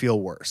makes you feel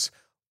worse.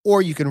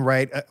 Or you can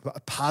write a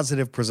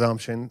positive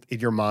presumption in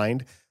your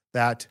mind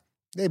that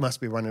they must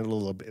be running a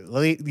little bit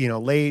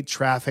late,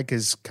 traffic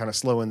is kind of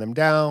slowing them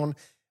down,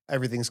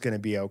 everything's going to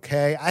be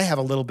okay. I have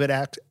a little bit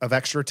of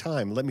extra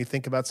time. Let me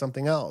think about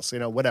something else, you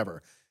know,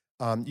 whatever.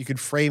 You could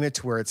frame it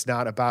to where it's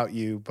not about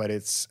you, but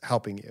it's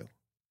helping you.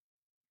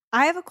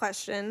 I have a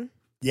question.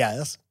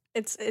 Yes.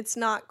 It's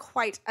not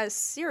quite as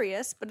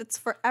serious, but it's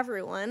for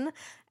everyone.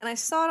 And I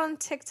saw it on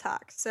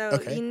TikTok, so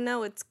Okay. you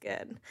know it's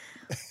good.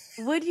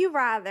 Would you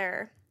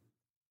rather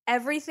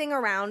everything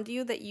around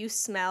you that you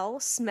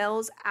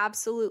smells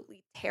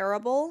absolutely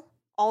terrible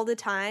all the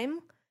time?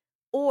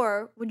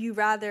 Or would you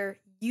rather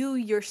you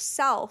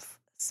yourself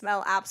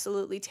smell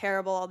absolutely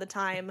terrible all the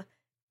time,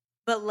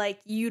 but like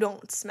you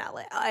don't smell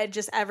it?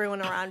 Just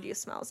everyone around you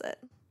smells it.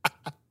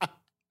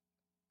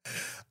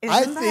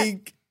 I Isn't that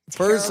think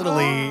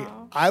personally,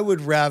 terrible? I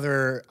would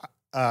rather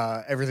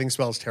everything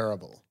smells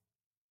terrible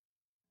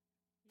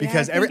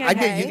because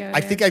Yeah,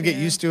 I think I get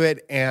used to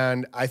it,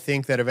 and I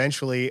think that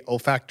eventually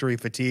olfactory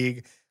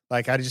fatigue,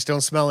 like I just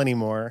don't smell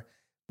anymore.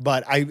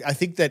 But I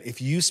think that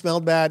if you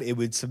smelled bad, it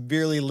would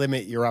severely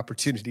limit your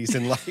opportunities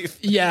in life.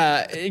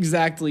 Yeah,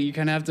 exactly. You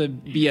kind of have to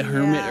be a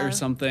hermit Yeah. or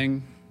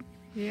something.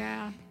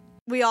 Yeah.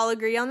 We all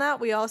agree on that?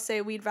 We all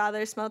say we'd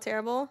rather smell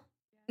terrible?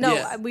 No,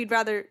 Yeah. we'd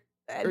rather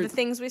Or- the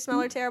things we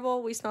smell are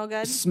terrible. We smell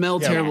good.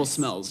 Smell Yeah. terrible Yes.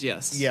 smells,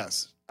 yes.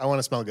 Yes, I want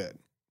to smell good.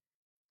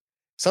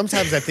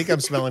 Sometimes I think I'm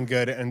smelling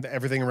good and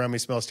everything around me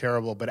smells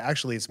terrible, but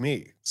actually it's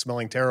me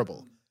smelling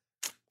terrible.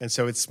 And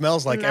so it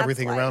smells like And that's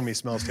everything life. around me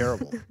smells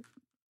terrible.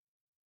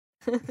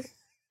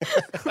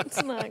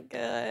 That's not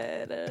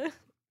good.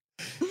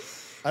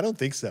 I don't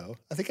think so.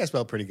 I think I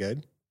smell pretty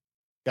good.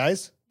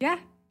 Guys, Yeah.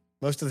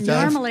 most of the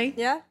time? Normally,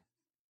 Yeah.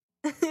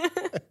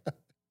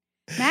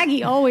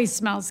 Maggie always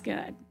smells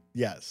good.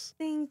 Yes.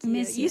 Thank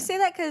Miss you. you. You say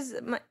that because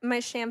my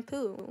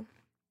shampoo.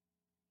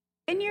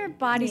 And your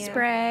body Yeah.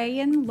 spray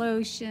and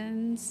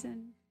lotions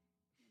and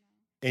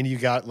And you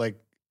got like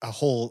a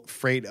whole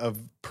freight of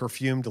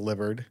perfume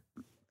delivered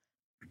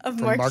Of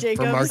from Marc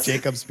Jacobs. from Marc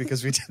Jacobs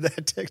because we did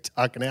that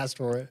TikTok and asked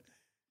for it.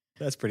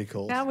 That's pretty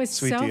cool. that was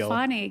Sweet so deal.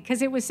 funny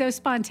because it was so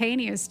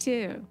spontaneous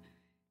too.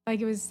 Like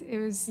it was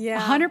Yeah.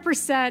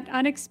 100%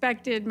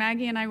 unexpected.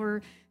 Maggie and I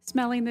were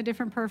smelling the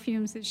different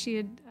perfumes that she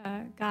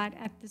had got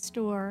at the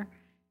store.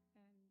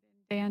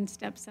 And Dan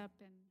steps up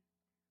and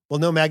Well,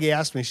 no, Maggie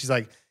asked me. She's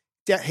like,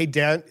 "Hey,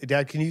 Dad,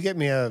 can you get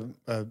me a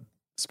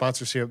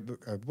sponsorship?"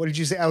 What did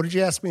you say? How did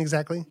you ask me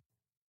exactly?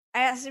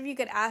 I asked if you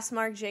could ask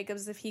Marc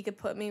Jacobs if he could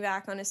put me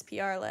back on his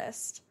PR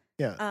list.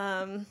 Yeah.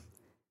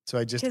 So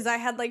I just Because I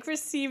had like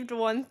received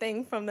one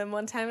thing from them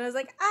one time and I was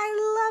like,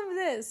 I love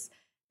this.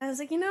 And I was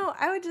like, you know,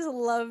 I would just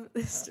love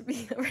this to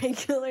be a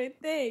regular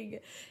thing.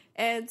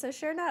 And so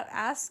sure enough,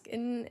 ask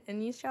and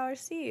you shall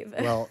receive.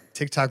 well,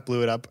 TikTok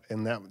blew it up,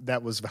 and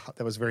that was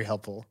very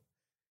helpful.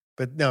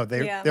 But no,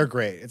 Yeah. they're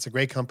great. It's a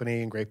great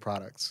company and great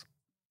products.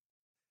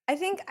 I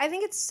think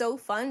it's so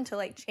fun to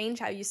like change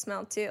how you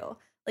smell too.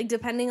 Like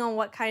depending on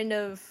what kind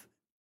of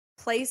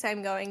place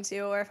I'm going to,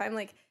 or if I'm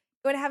like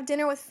going to have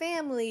dinner with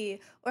family,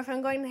 or if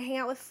I'm going to hang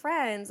out with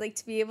friends, like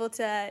to be able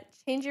to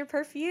change your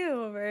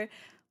perfume or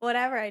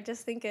whatever. I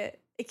just think it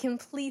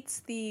completes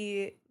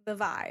the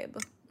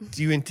vibe.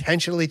 Do you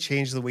intentionally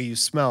change the way you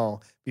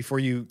smell before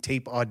you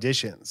tape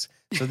auditions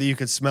so that you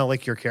could smell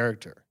like your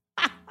character?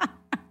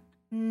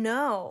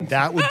 No.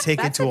 That would take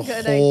it That's to a a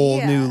good whole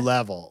idea. new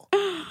level.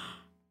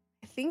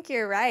 I think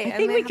you're right. I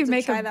think might we have could to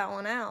make try that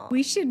one out.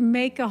 We should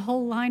make a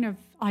whole line of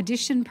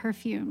audition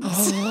perfumes.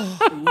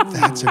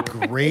 That's a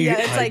great Yeah,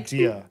 it's like-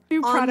 idea.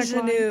 New product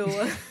line.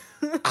 Ingenue.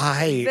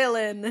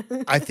 Villain.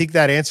 I think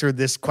that answered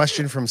this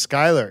question from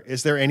Skylar.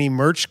 Is there any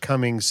merch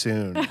coming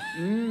soon?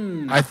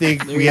 I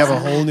think we have a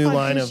whole new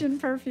line Audition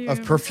perfume.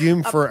 of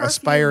perfume for perfume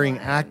aspiring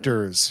line.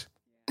 actors.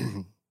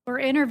 Or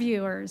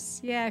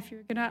interviewers. Yeah,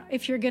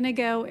 if you're gonna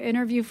go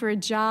interview for a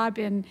job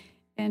in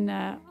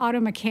auto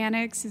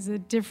mechanics is a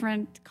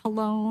different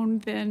cologne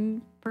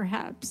than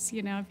perhaps,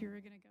 if you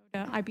were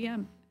gonna go to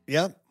IBM.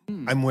 Yep.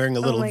 I'm wearing a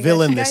little my gosh,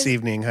 villain you this guys-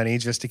 evening, honey,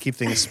 just to keep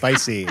things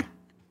spicy.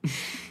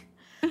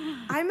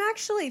 I'm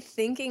actually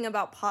thinking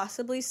about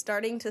possibly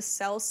starting to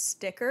sell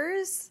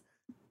stickers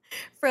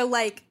for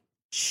like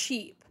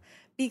cheap,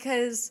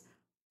 because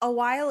a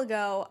while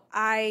ago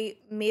I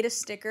made a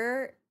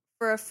sticker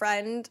for a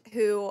friend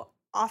who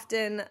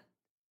often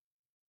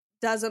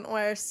doesn't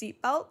wear a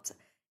seatbelt,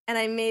 and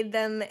I made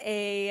them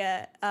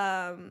a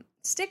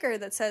sticker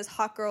that says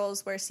 "Hot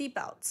girls wear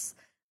seatbelts."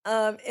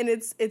 And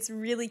it's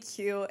really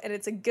cute, and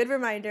it's a good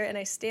reminder, and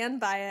I stand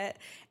by it.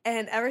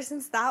 And ever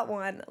since that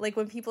one, like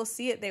when people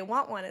see it, they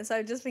want one, and so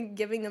I've just been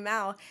giving them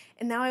out.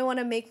 And now I want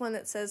to make one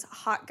that says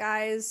 "Hot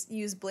guys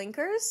use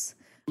blinkers."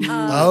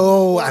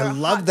 Oh, or I "Hot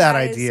love that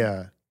guys-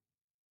 idea.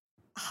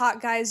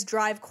 Hot guys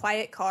drive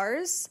quiet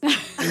cars.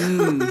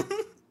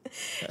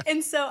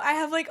 And so I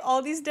have like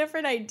all these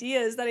different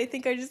ideas that I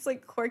think are just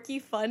like quirky,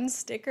 fun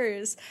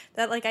stickers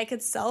that like I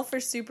could sell for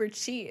super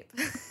cheap.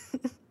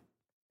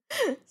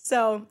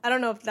 So I don't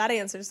know if that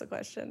answers the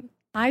question.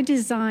 I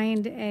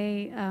designed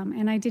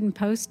and I didn't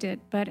post it,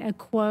 but a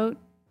quote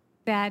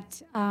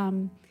that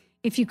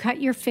if you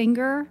cut your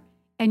finger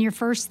and your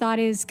first thought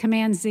is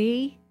Command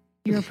Z,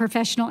 you're a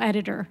professional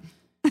editor.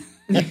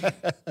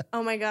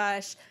 Oh my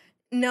gosh.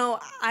 No,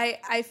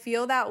 I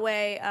feel that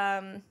way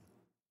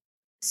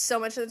so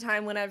much of the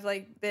time when I've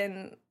like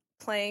been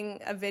playing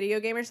a video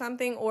game or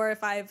something, or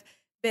if I've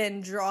been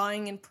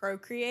drawing in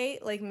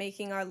Procreate, like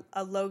making our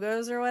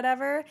logos or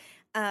whatever,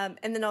 and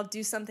then I'll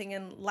do something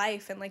in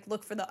life and like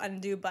look for the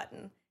undo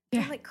button.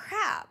 Yeah. I'm like,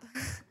 crap,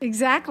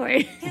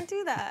 Exactly. can't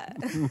do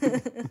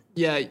that.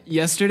 Yeah,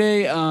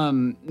 yesterday,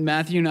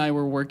 Matthew and I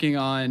were working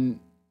on.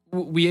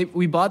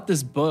 We bought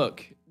this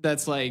book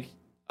that's like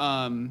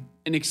an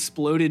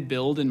exploded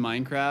build in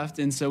Minecraft,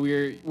 and so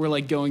we're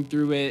like going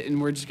through it,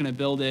 and we're just gonna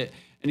build it.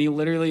 And he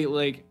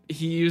literally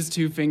he used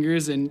 2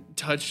 fingers and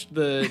touched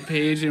the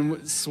page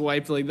and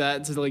swiped like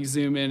that to like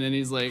zoom in, and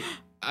he's like,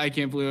 I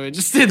can't believe I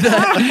just did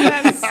that.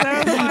 That's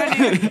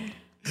so funny.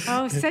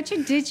 Oh, such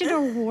a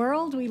digital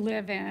world we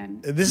live in.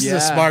 This is Yeah. a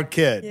smart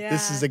kid. Yeah.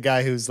 This is a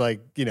guy who's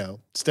like,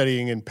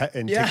 studying and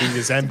Yeah. taking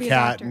his be a MCAT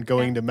doctor. and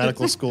going Yeah. to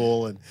medical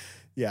school. And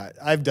yeah,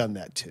 I've done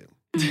that too.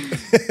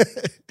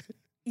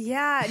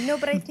 Yeah, no,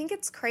 but I think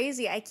it's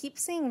crazy. I keep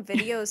seeing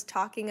videos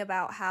talking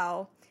about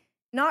how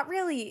not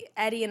really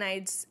Eddie and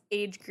I's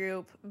age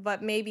group,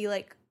 but maybe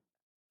like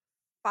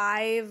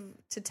 5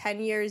 to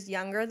 10 years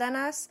younger than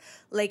us,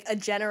 like a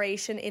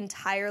generation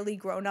entirely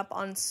grown up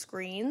on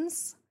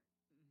screens,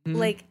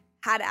 like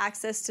had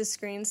access to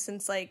screens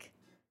since like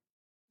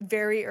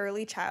very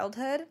early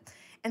childhood.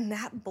 And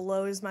that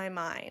blows my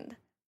mind.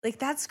 Like,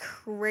 that's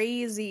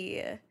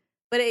crazy.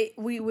 But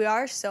we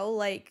are so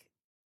like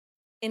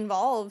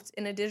involved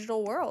in a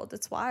digital world.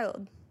 It's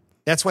wild.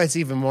 That's why it's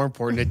even more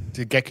important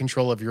to get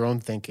control of your own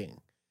thinking,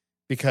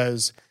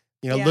 because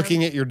Yeah.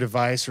 looking at your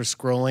device or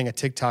scrolling a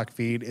TikTok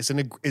feed is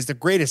the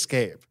great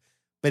escape,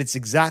 but it's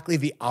exactly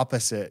the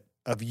opposite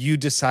of you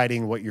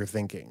deciding what you're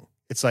thinking.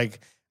 It's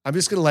like, I'm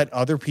just going to let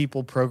other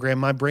people program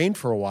my brain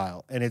for a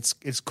while, and it's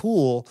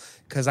cool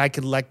because I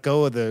can let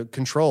go of the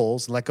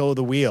controls, let go of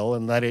the wheel,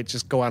 and let it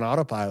just go on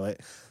autopilot.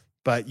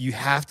 But you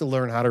have to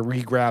learn how to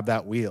re-grab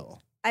that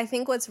wheel. I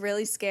think what's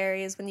really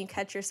scary is when you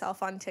catch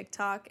yourself on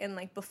TikTok and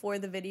like before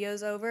the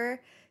video's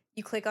over,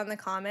 you click on the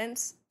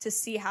comments to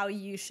see how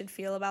you should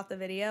feel about the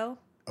video.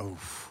 Oh,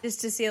 Just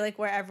to see like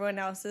where everyone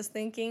else's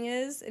thinking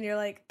is. And you're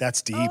like,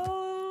 that's deep.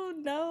 oh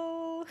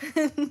no.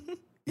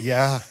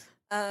 Yeah.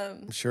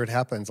 I'm sure it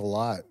happens a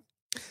lot.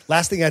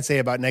 Last thing I'd say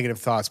about negative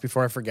thoughts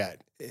before I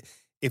forget.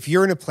 If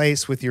you're in a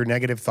place with your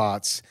negative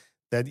thoughts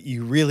that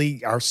you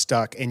really are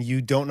stuck and you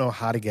don't know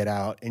how to get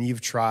out and you've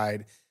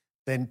tried,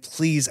 then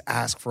please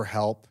ask for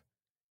help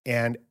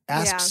and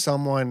ask Yeah.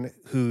 someone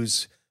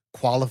who's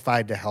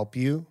qualified to help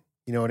you.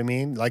 You know what I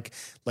mean? Like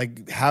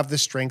have the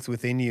strength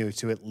within you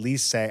to at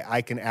least say,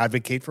 I can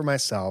advocate for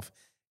myself,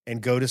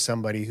 and go to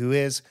somebody who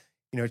is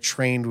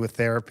trained with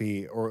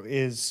therapy or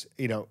is,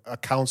 a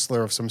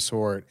counselor of some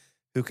sort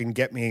who can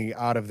get me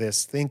out of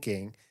this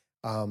thinking.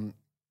 And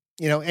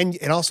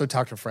also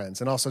talk to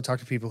friends and also talk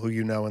to people who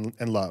you know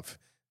and love.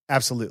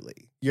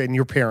 Absolutely. And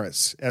your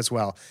parents as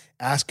well.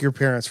 Ask your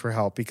parents for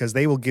help because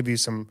they will give you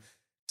some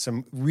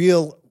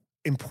real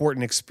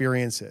important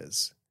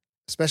experiences,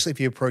 especially if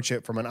you approach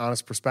it from an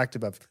honest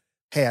perspective of,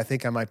 hey, I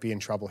think I might be in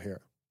trouble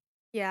here.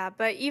 Yeah,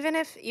 but even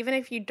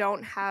if you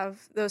don't have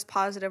those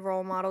positive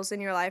role models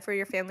in your life or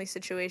your family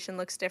situation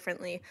looks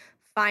differently,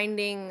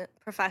 finding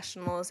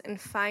professionals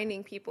and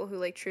finding people who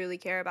like truly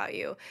care about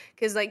you,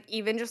 because like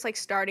even just like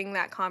starting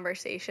that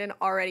conversation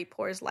already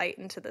pours light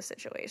into the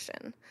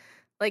situation.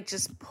 Like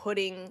just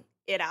putting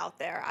it out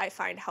there, I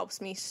find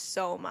helps me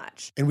so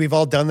much. And we've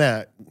all done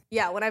that.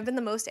 Yeah, when I've been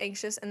the most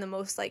anxious and the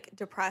most like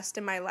depressed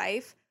in my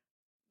life,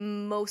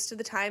 most of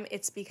the time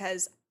it's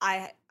because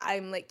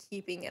I'm like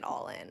keeping it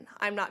all in.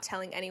 I'm not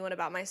telling anyone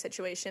about my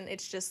situation.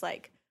 It's just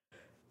like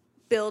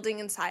building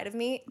inside of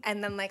me,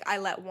 and then like I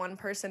let one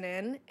person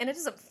in, and it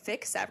doesn't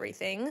fix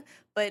everything,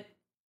 but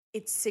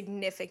it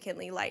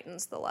significantly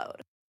lightens the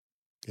load.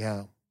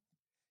 Yeah.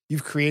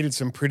 You've created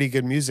some pretty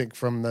good music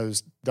from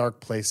those dark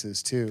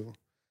places too.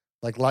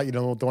 Like,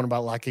 the one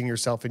about locking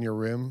yourself in your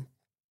room.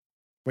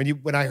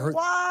 When I heard,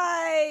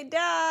 why,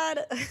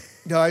 Dad?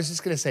 No, I was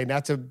just going to say,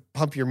 not to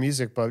pump your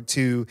music, but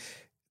to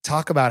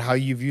talk about how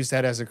you've used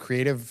that as a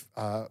creative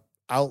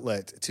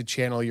outlet to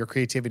channel your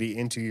creativity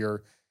into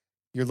your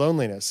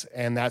loneliness.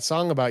 And that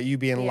song about you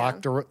being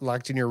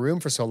locked in your room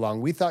for so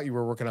long, we thought you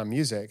were working on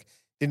music.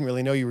 Didn't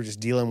really know you were just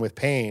dealing with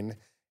pain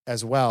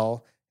as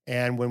well.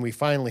 And when we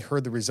finally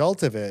heard the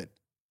result of it,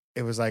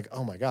 it was like,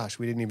 oh my gosh,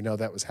 we didn't even know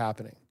that was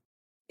happening.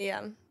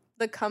 Yeah.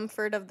 The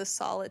comfort of the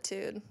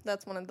solitude.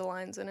 That's one of the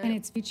lines in it. And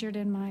it's featured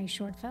in my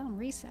short film,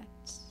 Reset.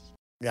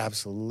 Yeah,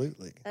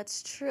 absolutely.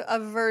 That's true. A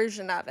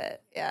version of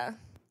it. Yeah.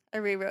 I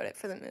rewrote it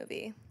for the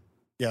movie.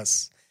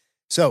 Yes.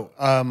 So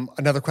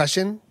another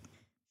question?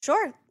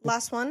 Sure.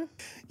 Last one.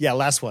 Yeah,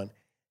 last one.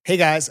 Hey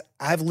guys,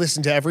 I've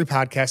listened to every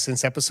podcast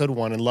since episode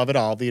 1 and love it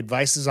all. The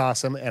advice is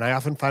awesome, and I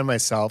often find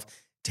myself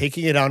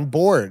taking it on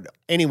board.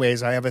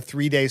 Anyways, I have a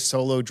 3-day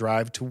solo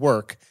drive to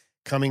work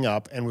coming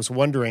up and was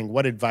wondering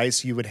what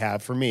advice you would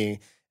have for me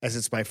as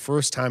it's my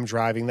first time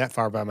driving that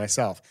far by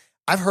myself.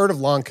 I've heard of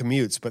long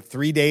commutes, but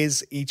 3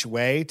 days each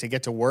way to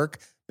get to work,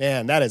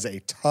 man, that is a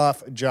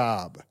tough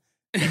job.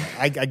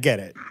 I get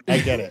it. I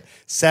get it.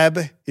 Seb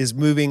is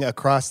moving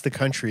across the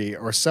country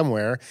or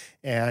somewhere,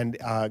 and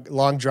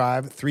long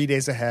drive, 3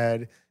 days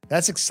ahead.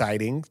 That's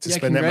exciting to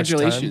spend that much time.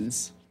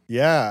 Congratulations.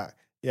 Yeah.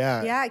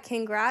 Yeah,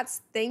 congrats.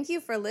 Thank you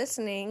for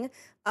listening.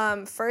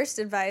 First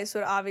advice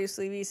would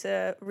obviously be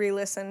to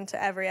re-listen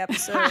to every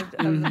episode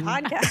of the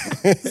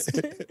podcast.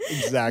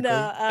 Exactly.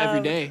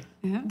 Every day.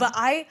 But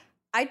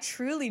I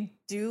truly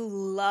do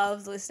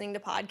love listening to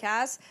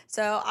podcasts.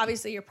 So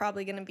obviously you're not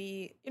going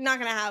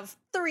to have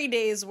 3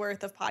 days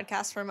worth of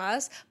podcasts from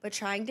us, but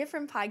trying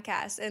different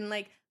podcasts and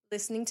like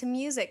listening to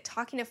music,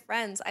 talking to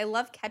friends. I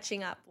love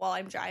catching up while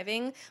I'm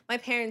driving. My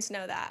parents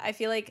know that. I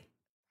feel like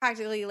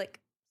practically like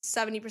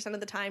 70%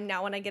 of the time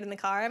now when I get in the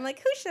car, I'm like,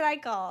 who should I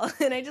call?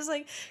 And I just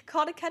like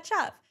call to catch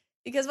up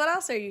because what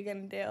else are you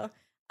going to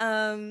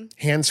do?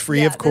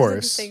 Hands-free, of course.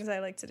 Those are the things I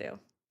like to do.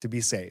 To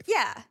be safe.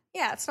 Yeah,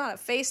 it's not a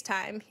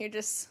FaceTime. You're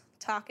just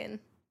talking.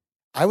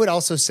 I would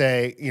also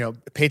say,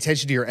 pay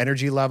attention to your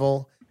energy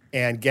level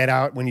and get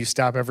out when you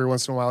stop every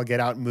once in a while. Get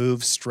out,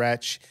 move,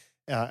 stretch,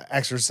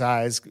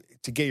 exercise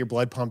to get your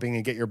blood pumping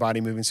and get your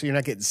body moving so you're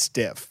not getting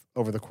stiff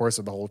over the course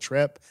of the whole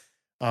trip.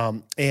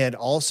 And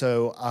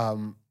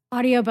also...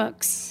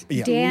 audiobooks.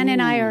 Yeah. Dan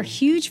and I are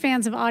huge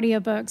fans of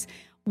audiobooks.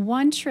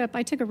 One trip,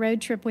 I took a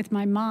road trip with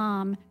my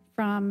mom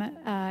from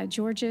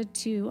Georgia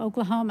to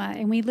Oklahoma,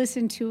 and we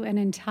listened to an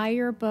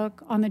entire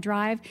book on the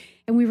drive,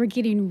 and we were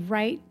getting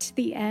right to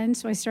the end,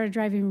 so I started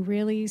driving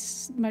really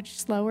much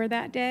slower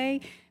that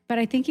day. But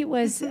I think it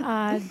was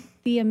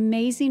The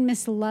Amazing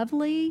Miss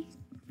Lovely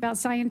about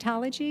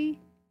Scientology.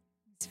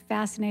 It's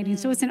fascinating.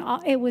 So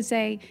it was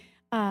a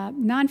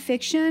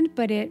nonfiction,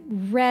 but it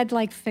read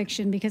like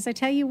fiction because I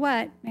tell you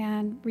what,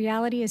 man,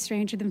 reality is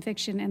stranger than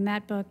fiction, and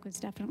that book was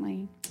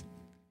definitely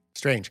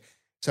strange.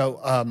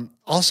 So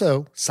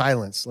also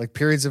silence, like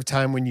periods of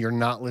time when you're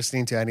not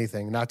listening to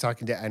anything, not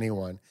talking to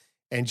anyone.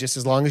 And just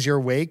as long as you're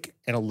awake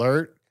and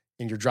alert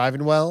and you're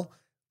driving well,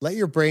 let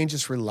your brain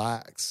just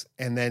relax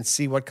and then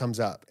see what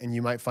comes up. And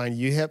you might find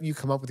you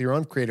come up with your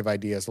own creative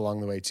ideas along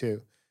the way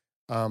too.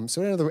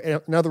 So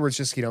in other words,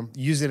 just,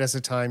 use it as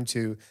a time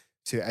to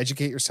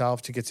educate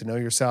yourself, to get to know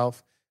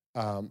yourself,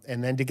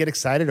 and then to get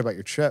excited about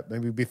your trip.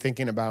 Maybe be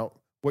thinking about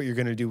what you're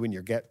going to do when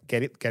you're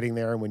getting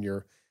there and when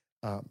you're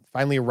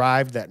finally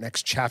arrived, that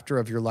next chapter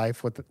of your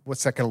life.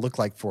 What's that going to look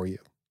like for you?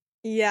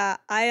 Yeah,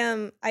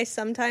 I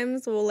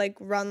sometimes will like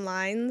run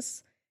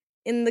lines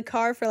in the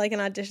car for like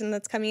an audition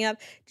that's coming up,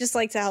 just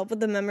like to help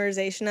with the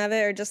memorization of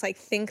it or just like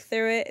think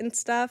through it and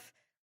stuff.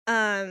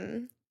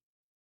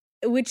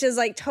 Which is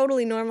like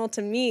totally normal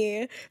to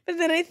me. But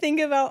then I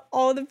think about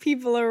all the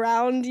people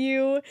around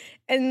you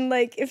and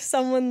like if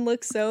someone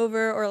looks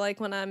over or like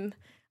when I'm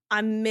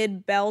I'm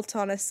mid belt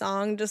on a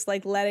song, just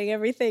like letting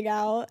everything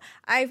out.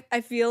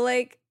 I feel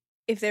like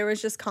if there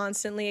was just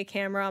constantly a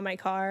camera on my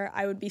car,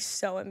 I would be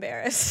so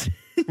embarrassed.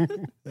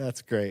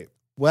 That's great.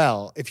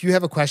 Well, if you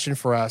have a question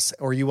for us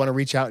or you want to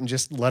reach out and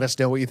just let us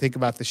know what you think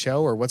about the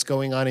show or what's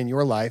going on in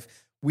your life,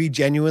 we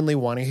genuinely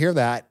want to hear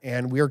that.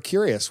 And we're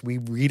curious. We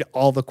read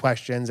all the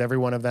questions, every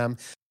one of them.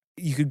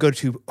 You could go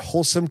to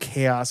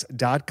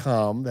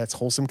wholesomechaos.com. That's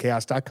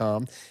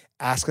wholesomechaos.com.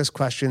 Ask us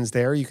questions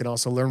there. You can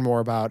also learn more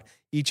about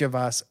each of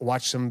us,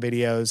 watch some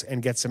videos,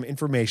 and get some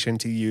information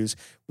to use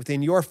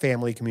within your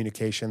family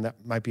communication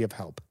that might be of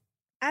help.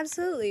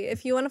 Absolutely.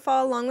 If you want to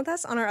follow along with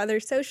us on our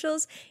other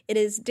socials, it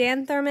is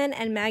Dan Thurman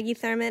and Maggie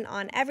Thurman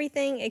on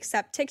everything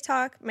except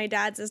TikTok. My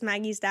dad's is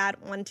Maggie's Dad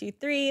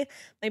 123.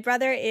 My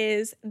brother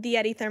is the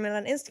Eddie Thurman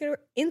on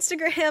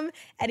Instagram,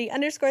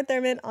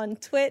 Eddie_Thurman on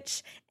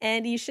Twitch,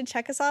 and you should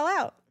check us all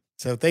out.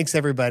 So thanks,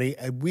 everybody.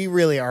 We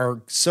really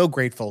are so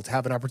grateful to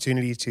have an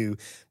opportunity to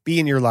be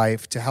in your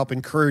life, to help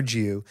encourage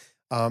you.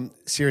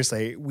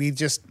 Seriously, we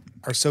just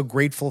are so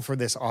grateful for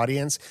this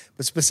audience,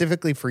 but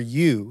specifically for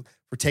you,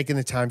 for taking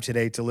the time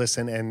today to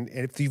listen. And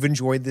if you've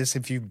enjoyed this,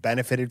 if you've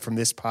benefited from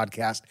this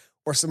podcast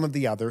or some of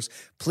the others,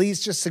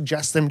 please just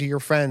suggest them to your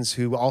friends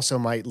who also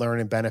might learn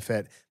and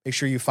benefit. Make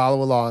sure you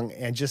follow along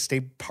and just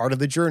stay part of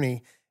the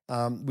journey.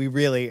 We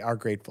really are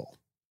grateful.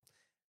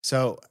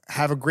 So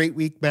have a great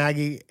week,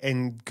 Maggie,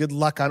 and good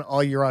luck on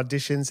all your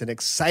auditions and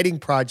exciting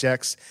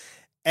projects.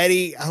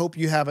 Eddie, I hope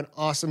you have an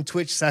awesome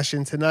Twitch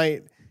session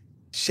tonight.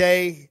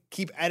 Shay,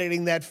 keep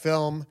editing that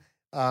film.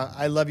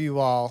 I love you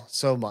all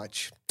so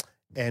much.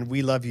 And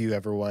we love you,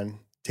 everyone.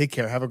 Take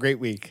care. Have a great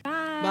week.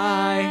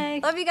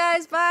 Bye. Love you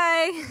guys.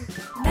 Bye.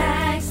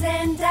 Max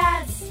and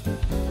Dad's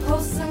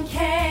wholesome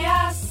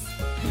chaos.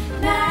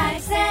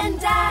 Max and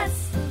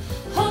Dad's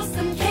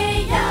wholesome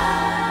chaos.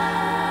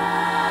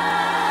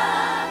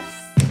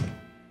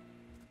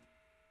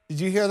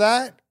 Did you hear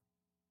that?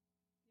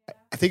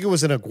 I think it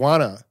was an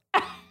iguana.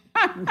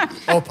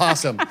 Oh,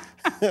 possum.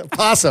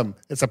 Possum.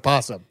 It's a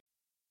possum.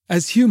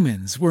 As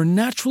humans, we're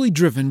naturally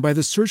driven by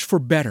the search for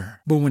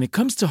better. But when it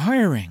comes to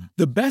hiring,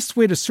 the best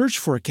way to search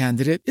for a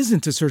candidate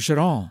isn't to search at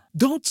all.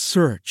 Don't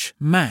search,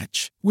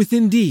 match with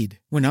Indeed.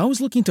 When I was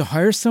looking to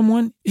hire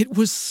someone, it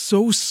was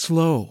so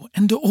slow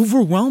and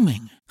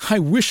overwhelming. I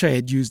wish I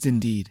had used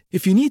Indeed.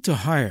 If you need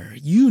to hire,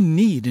 you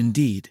need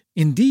Indeed.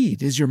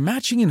 Indeed is your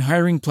matching and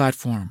hiring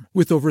platform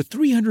with over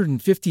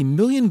 350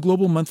 million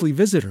global monthly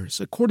visitors,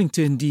 according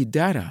to Indeed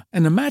data,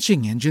 and a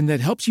matching engine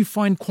that helps you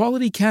find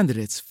quality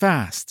candidates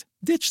fast.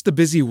 Ditch the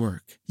busy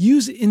work.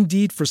 Use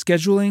Indeed for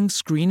scheduling,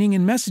 screening,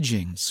 and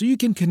messaging so you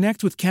can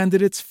connect with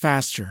candidates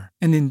faster.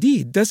 And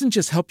Indeed doesn't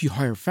just help you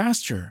hire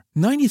faster.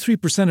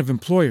 93% of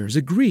employers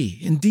agree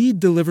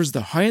Indeed delivers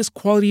the highest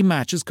quality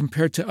matches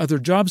compared to other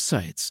job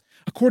sites,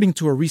 according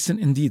to a recent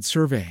Indeed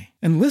survey.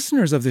 And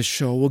listeners of this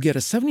show will get a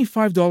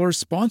 $75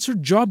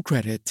 sponsored job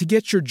credit to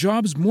get your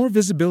jobs more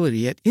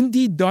visibility at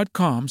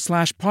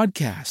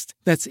Indeed.com/podcast.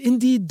 That's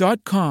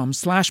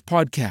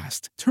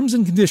Indeed.com/podcast. Terms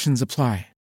and conditions apply.